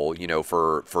Super Bowl,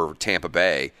 for Tampa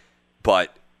Bay.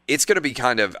 But it's going to be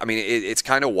kind of, it's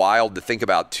kind of wild to think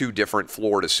about two different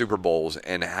Florida Super Bowls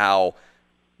and how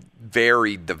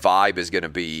varied the vibe is going to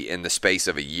be in the space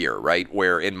of a year, right?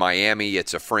 Where in Miami,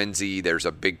 it's a frenzy. There's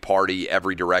a big party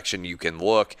every direction you can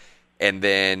look. And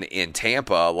then in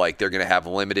Tampa, they're going to have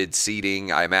limited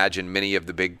seating. I imagine many of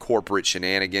the big corporate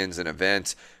shenanigans and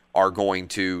events are going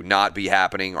to not be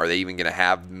happening. Are they even going to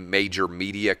have major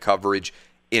media coverage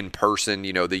in person?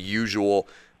 The usual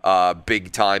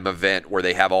big-time event where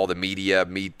they have all the media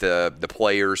meet the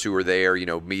players who are there.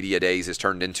 Media days has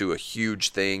turned into a huge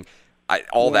thing.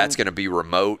 That's going to be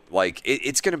remote.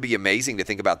 It's going to be amazing to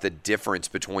think about the difference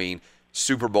between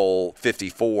Super Bowl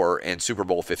 54 and Super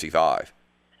Bowl 55.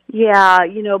 Yeah, but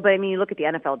you look at the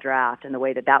NFL draft and the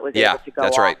way that was able to go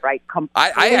that's off, right?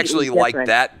 I actually like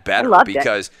that better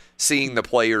because seeing the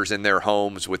players in their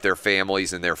homes with their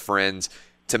families and their friends,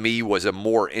 to me, was a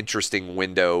more interesting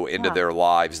window into their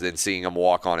lives than seeing them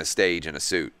walk on a stage in a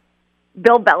suit.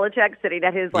 Bill Belichick sitting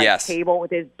at his table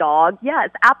with his dog. Yes,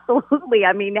 absolutely.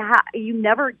 You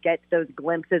never get those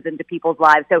glimpses into people's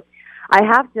lives. So I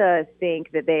have to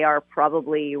think that they are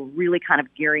probably really kind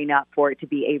of gearing up for it to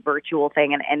be a virtual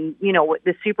thing. And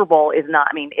the Super Bowl is not,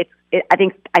 I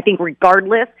think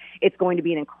regardless, it's going to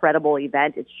be an incredible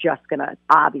event. It's just going to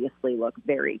obviously look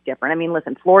very different.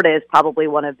 Listen, Florida is probably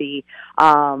one of the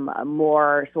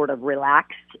more sort of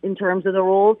relaxed in terms of the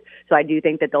rules. So I do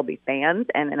think that there'll be fans,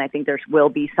 and I think there will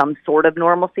be some sort of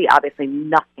normalcy. Obviously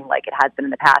nothing like it has been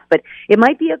in the past, but it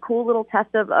might be a cool little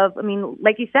test of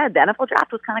like you said, the NFL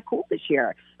draft was kind of cool this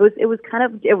year. It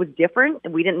was different,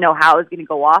 and we didn't know how it was going to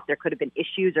go off. There could have been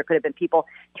issues. There could have been people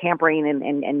tampering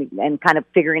and kind of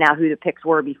figuring out who the picks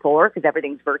were before, because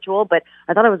everything's virtual. But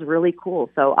I thought it was really cool.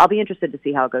 So I'll be interested to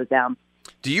see how it goes down.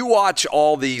 Do you watch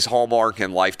all these Hallmark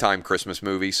and Lifetime Christmas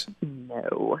movies?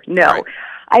 No. Right.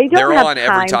 I don't They're have on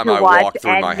time every time to I watch walk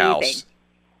through my house.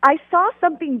 I saw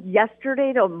something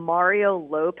yesterday to Mario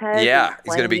Lopez. Yeah,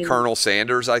 he's going to be Colonel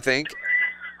Sanders, I think.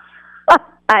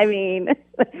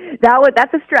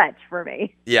 That's a stretch for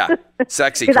me. Yeah,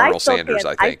 sexy Colonel Sanders,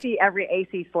 I think. I see every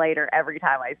AC Slater every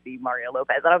time I see Mario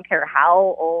Lopez. I don't care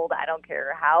how old, I don't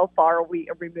care how far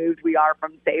removed we are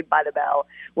from Saved by the Bell.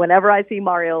 Whenever I see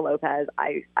Mario Lopez,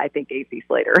 I think AC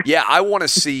Slater. Yeah, I want to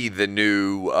see the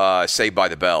new Saved by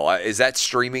the Bell. Is that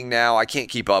streaming now? I can't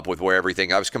keep up with where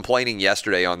everything. I was complaining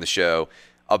yesterday on the show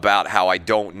about how I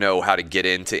don't know how to get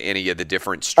into any of the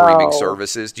different streaming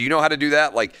services. Do you know how to do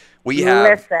that? We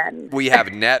have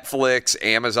Netflix,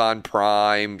 Amazon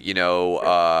Prime,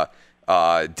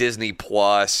 Disney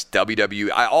Plus, WWE,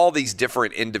 all these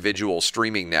different individual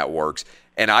streaming networks,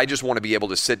 and I just want to be able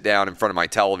to sit down in front of my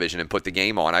television and put the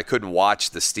game on. I couldn't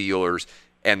watch the Steelers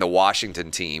and the Washington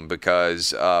team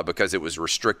because it was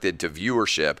restricted to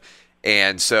viewership,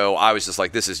 and so I was just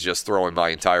like, this is just throwing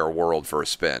my entire world for a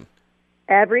spin.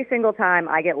 Every single time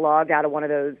I get logged out of one of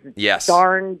those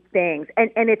darn things.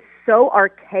 And it's so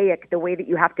archaic, the way that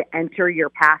you have to enter your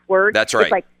password. That's right.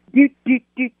 It's like, do,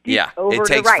 over it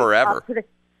takes forever.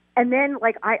 And then,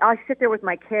 I sit there with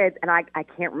my kids, and I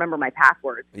can't remember my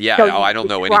passwords. Yeah, so I don't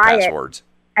know any passwords.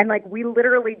 And, we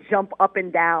literally jump up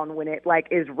and down when it,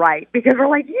 is right. Because we're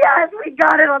like, yes, we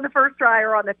got it on the first try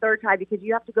or on the third try, because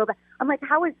you have to go back. I'm like,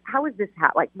 how is this,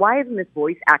 why isn't this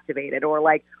voice activated? Or,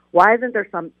 why isn't there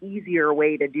some easier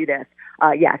way to do this?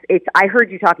 Yes, I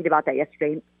heard you talking about that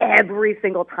yesterday, and every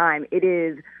single time it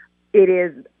is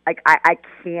I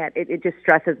can't. It just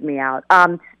stresses me out.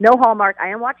 No Hallmark. I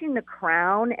am watching The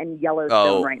Crown and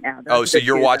Yellowstone right now. So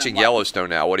you're watching Yellowstone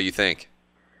now. What do you think?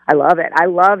 I love it. I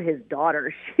love his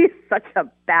daughter. She's such a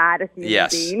bad human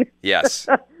being. Yes.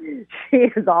 She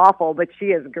is awful, but she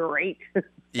is great.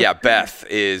 Yeah, Beth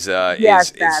is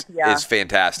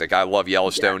fantastic. I love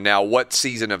Yellowstone. Yeah. Now, what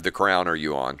season of The Crown are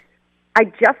you on? I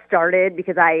just started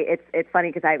because it's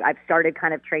funny because I've started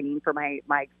kind of training for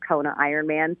my Kona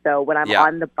Ironman. So when I'm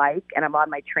on the bike and I'm on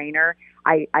my trainer,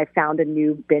 I found a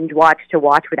new binge watch to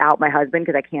watch without my husband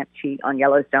because I can't cheat on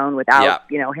Yellowstone without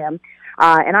him.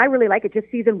 And I really like it.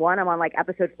 Just season 1, I'm on like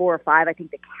episode 4 or 5. I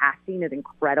think the casting is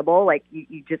incredible. Like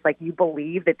you just like you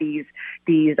believe that these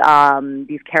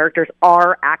characters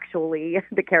are actually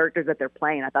the characters that they're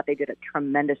playing. I thought they did a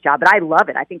tremendous job, but I love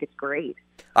it. I think it's great.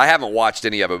 I haven't watched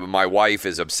any of it, but my wife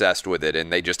is obsessed with it,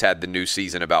 and they just had the new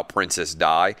season about Princess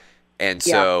Di. And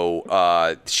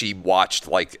so she watched,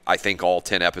 like, I think all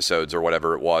 10 episodes or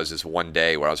whatever it was is one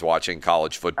day when I was watching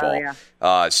college football. Oh,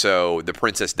 yeah. So the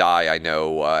Princess Di, I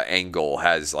know, angle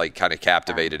has, like, kind of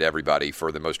captivated everybody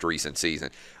for the most recent season.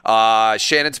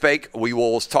 Shannon Spake, we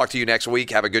will talk to you next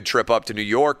week. Have a good trip up to New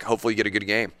York. Hopefully you get a good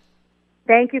game.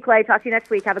 Thank you, Clay. Talk to you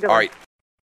next week. Have a good one. All right.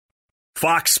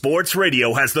 Fox Sports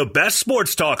Radio has the best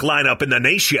sports talk lineup in the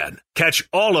nation. Catch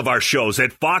all of our shows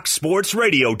at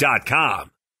foxsportsradio.com.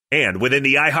 And within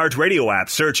the iHeartRadio app,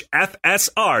 search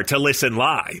FSR to listen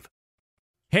live.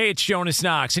 Hey, it's Jonas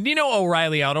Knox, and you know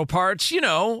O'Reilly Auto Parts. You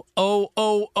know,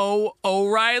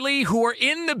 O'Reilly, who are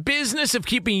in the business of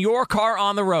keeping your car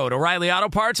on the road. O'Reilly Auto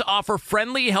Parts offer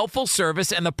friendly, helpful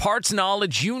service and the parts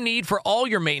knowledge you need for all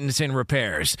your maintenance and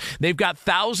repairs. They've got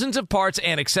thousands of parts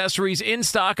and accessories in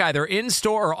stock, either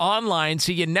in-store or online,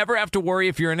 so you never have to worry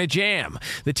if you're in a jam.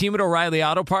 The team at O'Reilly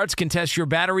Auto Parts can test your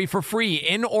battery for free,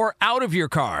 in or out of your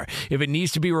car. If it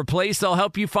needs to be replaced, they'll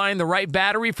help you find the right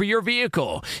battery for your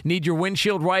vehicle. Need your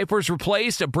windshield wipers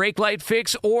replaced, a brake light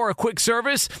fix, or a quick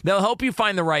service? They'll help you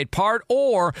find the right part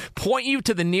or point you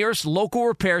to the nearest local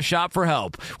repair shop for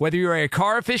help. Whether you're a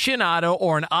car aficionado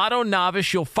or an auto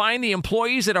novice, you'll find the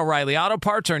employees at O'Reilly Auto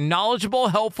Parts are knowledgeable,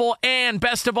 helpful, and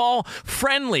best of all,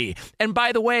 friendly. And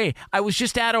by the way, I was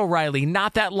just at O'Reilly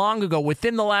not that long ago,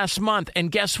 within the last month,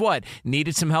 and guess what?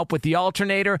 Needed some help with the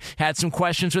alternator, had some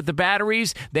questions with the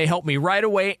batteries. They helped me right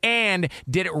away and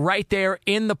did it right there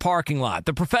in the parking lot.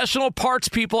 The professional parts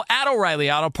people at O'Reilly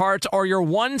Auto Parts are your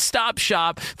one-stop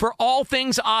shop for all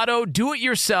things auto,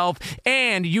 do-it-yourself,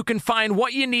 and you can find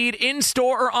what you need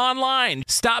in-store or online.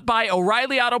 Stop by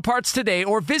O'Reilly Auto Parts today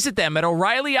or visit them at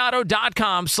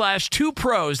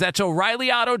O'ReillyAuto.com/2pros. That's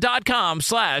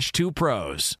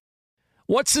O'ReillyAuto.com/2pros.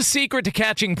 What's the secret to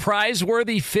catching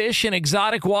prize-worthy fish in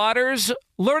exotic waters?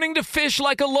 Learning to fish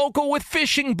like a local with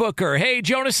Fishing Booker. Hey,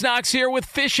 Jonas Knox here with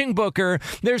Fishing Booker.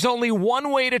 There's only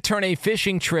one way to turn a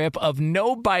fishing trip of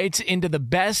no bites into the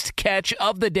best catch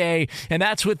of the day, and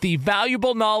that's with the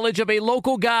valuable knowledge of a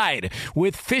local guide.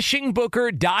 With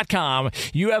FishingBooker.com,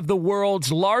 you have the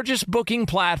world's largest booking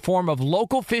platform of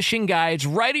local fishing guides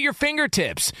right at your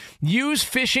fingertips. Use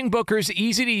Fishing Booker's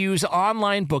easy-to-use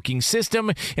online booking system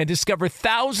and discover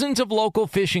thousands of local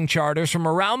fishing charters from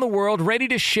around the world ready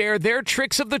to share their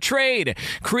tricks of the trade.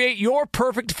 Create your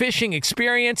perfect fishing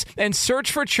experience and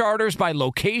search for charters by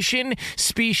location,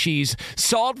 species,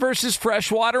 salt versus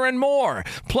freshwater, and more.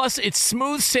 Plus, it's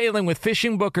smooth sailing with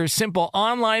Fishing Booker's simple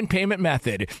online payment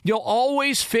method. You'll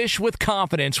always fish with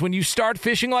confidence when you start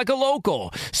fishing like a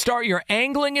local. Start your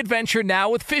angling adventure now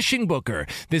with Fishing Booker.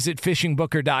 Visit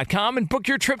FishingBooker.com and book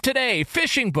your trip today.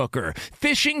 Fishing Booker.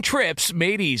 Fishing trips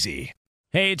made easy.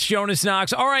 Hey, it's Jonas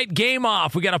Knox. All right, game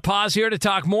off. We got to pause here to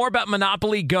talk more about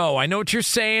Monopoly Go. I know what you're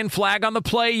saying, flag on the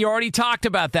play. You already talked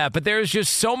about that, but there's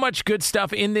just so much good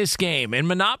stuff in this game. In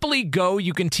Monopoly Go,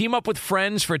 you can team up with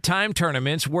friends for time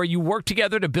tournaments where you work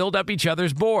together to build up each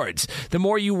other's boards. The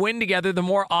more you win together, the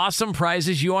more awesome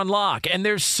prizes you unlock, and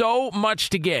there's so much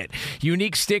to get.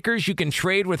 Unique stickers you can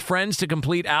trade with friends to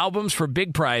complete albums for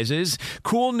big prizes,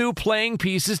 cool new playing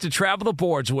pieces to travel the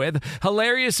boards with,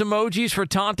 hilarious emojis for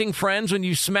taunting friends when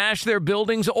you smash their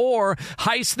buildings or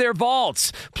heist their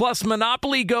vaults. Plus,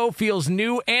 Monopoly Go feels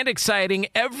new and exciting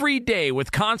every day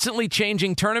with constantly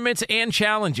changing tournaments and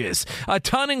challenges. A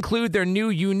ton include their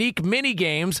new unique mini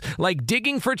games like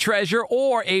digging for treasure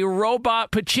or a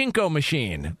robot pachinko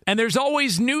machine. And there's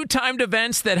always new timed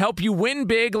events that help you win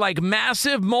big, like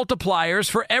massive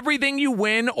multipliers for everything you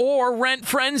win or rent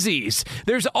frenzies.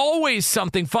 There's always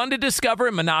something fun to discover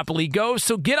in Monopoly Go,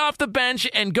 so get off the bench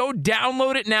and go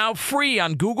download it now free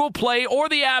on Google Play or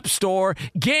the App Store.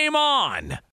 Game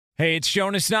on! Hey, it's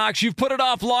Jonas Knox. You've put it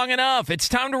off long enough. It's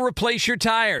time to replace your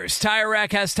tires. Tire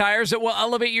Rack has tires that will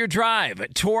elevate your drive.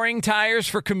 Touring tires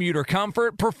for commuter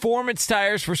comfort, performance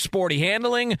tires for sporty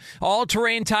handling,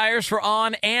 all-terrain tires for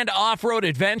on- and off-road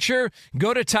adventure.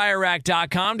 Go to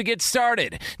TireRack.com to get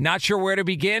started. Not sure where to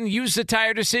begin? Use the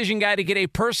Tire Decision Guide to get a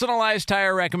personalized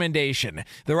tire recommendation.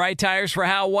 The right tires for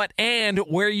how, what, and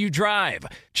where you drive.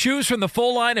 Choose from the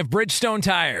full line of Bridgestone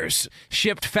tires,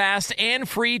 shipped fast and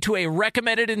free to a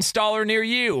recommended installer near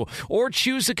you, or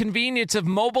choose the convenience of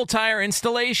mobile tire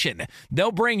installation.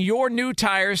 They'll bring your new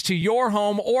tires to your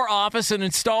home or office and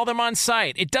install them on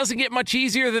site. It doesn't get much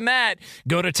easier than that.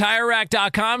 Go to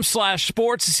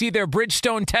TireRack.com/sports to see their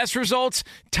Bridgestone test results,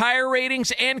 tire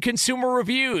ratings, and consumer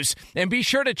reviews. And be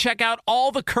sure to check out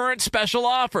all the current special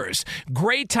offers.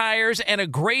 Great tires and a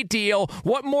great deal.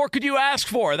 What more could you ask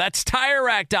for? That's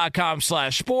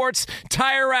TireRack.com/sports.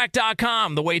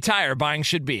 TireRack.com, the way tire buying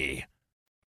should be.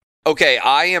 Okay,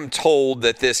 I am told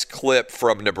that this clip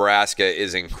from Nebraska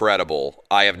is incredible.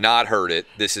 I have not heard it.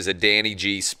 This is a Danny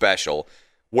G special.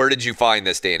 Where did you find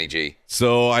this, Danny G?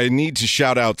 So I need to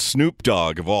shout out Snoop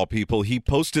Dogg, of all people. He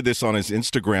posted this on his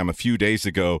Instagram a few days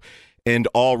ago, and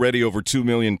already over 2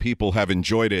 million people have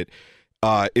enjoyed it.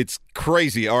 It's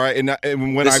crazy. All right,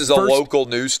 and when this is a local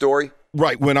news story?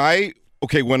 Right. When I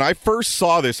first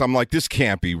saw this, I'm like, this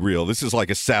can't be real. This is like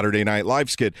a Saturday Night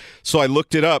Live skit. So I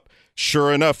looked it up.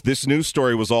 Sure enough, this news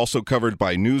story was also covered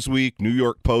by Newsweek, New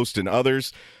York Post, and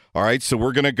others. All right, so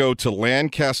we're going to go to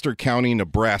Lancaster County,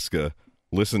 Nebraska.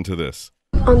 Listen to this.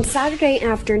 On Saturday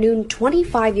afternoon,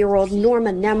 25-year-old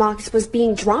Norma Nemox was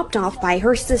being dropped off by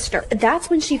her sister. That's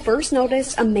when she first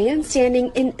noticed a man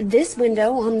standing in this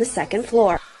window on the second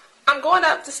floor. I'm going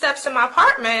up the steps to my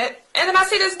apartment, and then I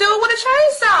see this dude with a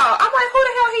chainsaw. I'm like, who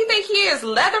the hell he think he is,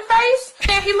 Leatherface?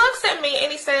 And he looks at me and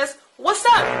he says, "What's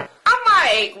up?" I'm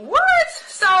like, what?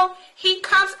 So he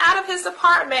comes out of his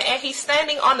apartment and he's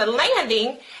standing on the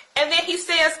landing, and then he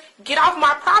says, "Get off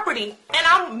my property." And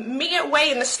I'm midway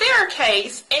in the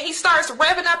staircase, and he starts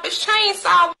revving up his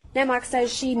chainsaw. Nemox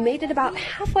says she made it about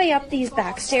halfway up these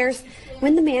back stairs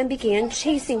when the man began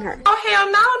chasing her. Oh,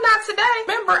 hell no, not today.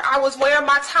 Remember, I was wearing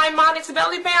my Timonix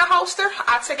belly band holster.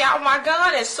 I took out my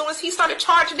gun. As soon as he started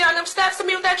charging down them steps to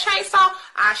me with that chainsaw,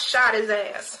 I shot his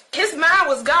ass. His mind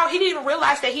was gone. He didn't even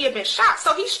realize that he had been shot.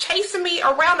 So he's chasing me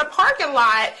around the parking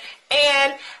lot,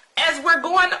 and as we're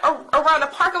going around the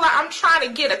parking lot, I'm trying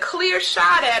to get a clear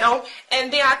shot at him, and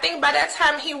then I think by that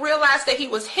time he realized that he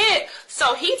was hit,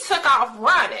 so he took off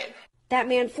running. That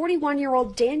man,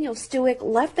 41-year-old Daniel Stewick,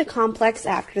 left the complex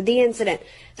after the incident.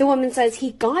 The woman says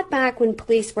he got back when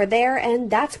police were there, and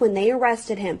that's when they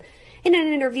arrested him. In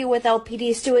an interview with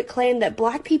LPD, Stewick claimed that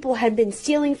black people had been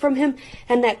stealing from him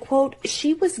and that, quote,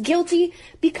 she was guilty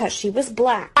because she was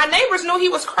black. My neighbors knew he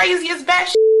was crazy as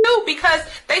batshit too, because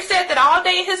they said that all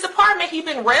day in his apartment he'd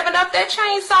been revving up that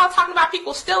chainsaw talking about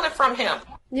people stealing from him.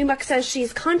 Nemox says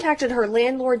she's contacted her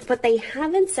landlords, but they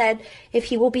haven't said if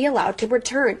he will be allowed to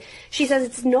return. She says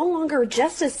it's no longer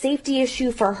just a safety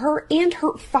issue for her and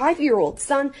her 5-year-old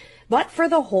son, but for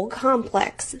the whole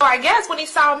complex. So I guess when he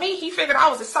saw me, he figured I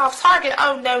was a soft target.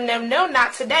 Oh, no,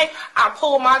 not today. I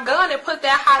pulled my gun and put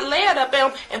that hot lead up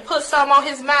him and put some on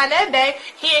his mind that day.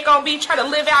 He ain't gonna be trying to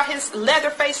live out his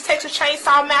Leatherface Texas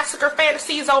Chainsaw Massacre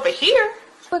fantasies over here.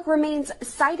 Stewick remains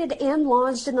cited and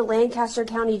lodged in the Lancaster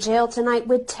County Jail tonight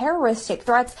with terroristic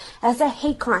threats as a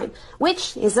hate crime,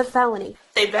 which is a felony.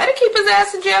 They better keep his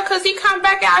ass in jail, because he come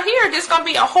back out here, this gonna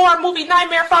be a horror movie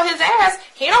nightmare for his ass.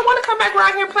 He don't want to come back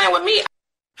around here playing with me.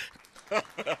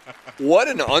 What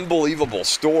an unbelievable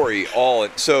story.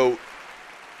 So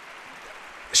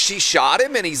she shot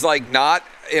him and he's like not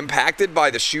impacted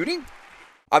by the shooting?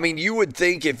 I mean, you would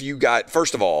think if you got,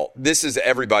 first of all, this is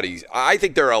everybody's. I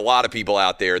think there are a lot of people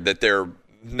out there that their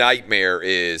nightmare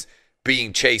is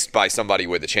being chased by somebody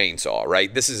with a chainsaw,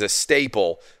 right? This is a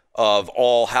staple of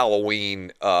all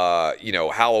Halloween,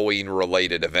 Halloween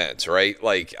related events, right?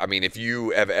 Like, I mean, if you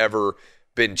have ever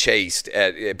been chased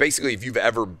basically, if you've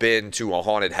ever been to a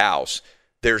haunted house,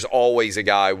 there's always a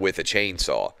guy with a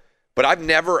chainsaw. But I've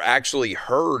never actually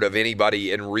heard of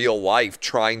anybody in real life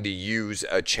trying to use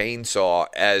a chainsaw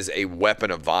as a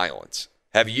weapon of violence.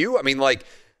 Have you? I mean, like,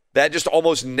 that just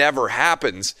almost never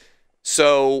happens.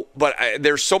 So, but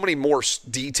there's so many more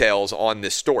details on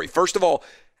this story. First of all,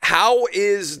 how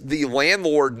is the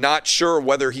landlord not sure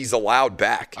whether he's allowed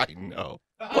back? I know.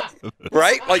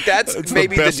 Right? Like, that's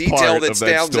maybe the detail that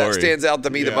stands out to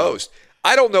me the most.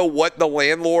 I don't know what the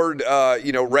landlord,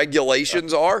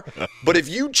 regulations are, but if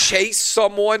you chase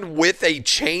someone with a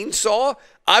chainsaw,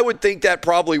 I would think that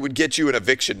probably would get you an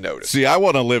eviction notice. See, I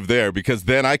want to live there because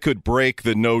then I could break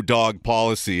the no dog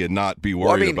policy and not be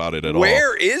worried about it at all.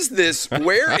 Where is this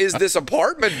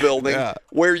apartment building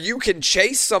where you can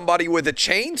chase somebody with a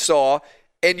chainsaw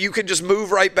and you can just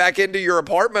move right back into your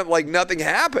apartment like nothing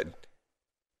happened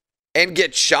and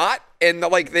get shot? And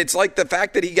it's like the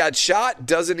fact that he got shot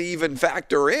doesn't even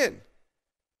factor in.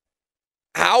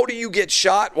 How do you get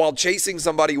shot while chasing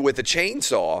somebody with a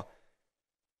chainsaw?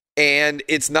 and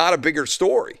it's not a bigger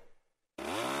story.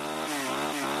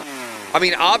 I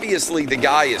mean, obviously the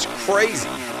guy is crazy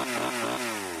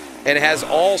and has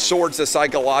all sorts of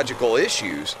psychological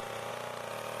issues.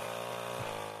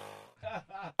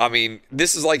 I mean,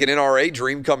 this is like an NRA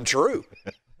dream come true.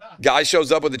 Guy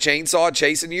shows up with a chainsaw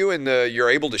chasing you, and you're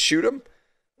able to shoot him.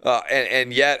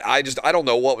 And yet, I don't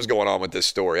know what was going on with this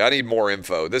story. I need more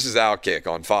info. This is Outkick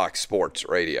on Fox Sports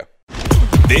Radio.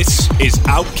 This is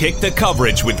Outkick the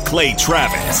Coverage with Clay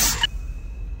Travis.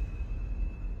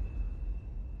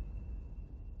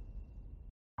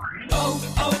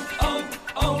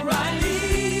 O'Reilly.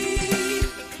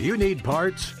 You need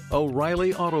parts?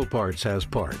 O'Reilly Auto Parts has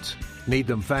parts. Need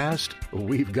them fast?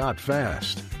 We've got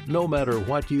fast. No matter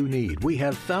what you need, we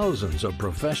have thousands of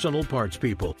professional parts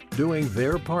people doing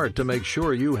their part to make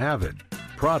sure you have it.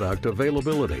 Product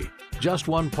availability. Just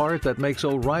one part that makes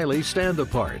O'Reilly stand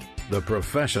apart. The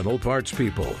professional parts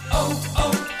people.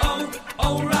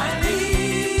 O'Reilly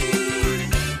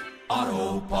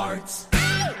Auto Parts.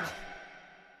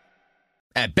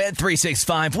 At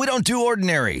Bet365, we don't do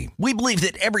ordinary. We believe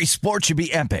that every sport should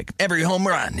be epic. Every home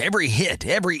run, every hit,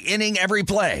 every inning, every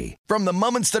play. From the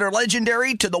moments that are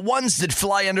legendary to the ones that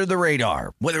fly under the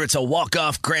radar. Whether it's a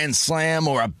walk-off grand slam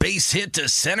or a base hit to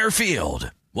center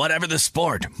field. Whatever the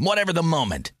sport, whatever the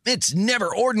moment. It's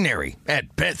never ordinary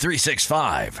at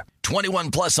Bet365.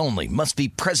 21 plus only. Must be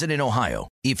present in Ohio.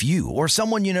 If you or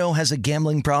someone you know has a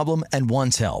gambling problem and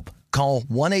wants help, call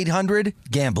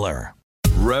 1-800-GAMBLER.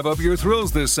 Rev up your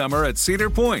thrills this summer at Cedar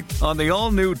Point on the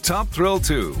all-new Top Thrill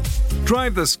 2.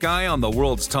 Drive the sky on the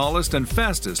world's tallest and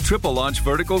fastest triple-launch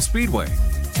vertical speedway.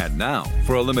 And now,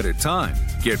 for a limited time,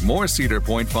 get more Cedar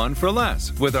Point fun for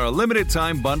less with our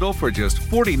limited-time bundle for just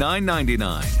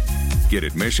 $49.99. Get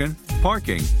admission,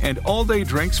 parking, and all-day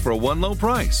drinks for one low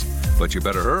price. But you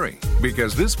better hurry,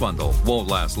 because this bundle won't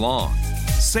last long.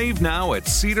 Save now at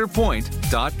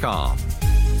cedarpoint.com.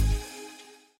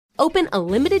 Open a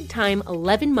limited-time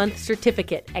 11-month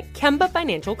certificate at Kemba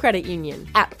Financial Credit Union.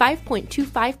 At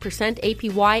 5.25%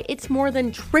 APY, it's more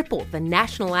than triple the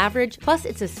national average, plus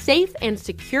it's a safe and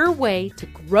secure way to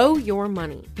grow your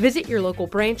money. Visit your local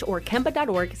branch or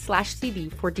kemba.org/CD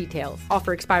for details.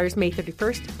 Offer expires May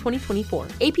 31st, 2024.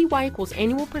 APY equals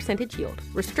annual percentage yield.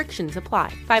 Restrictions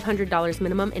apply. $500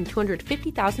 minimum and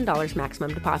 $250,000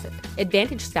 maximum deposit.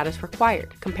 Advantage status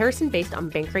required. Comparison based on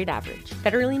bank rate average.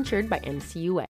 Federally insured by NCUA.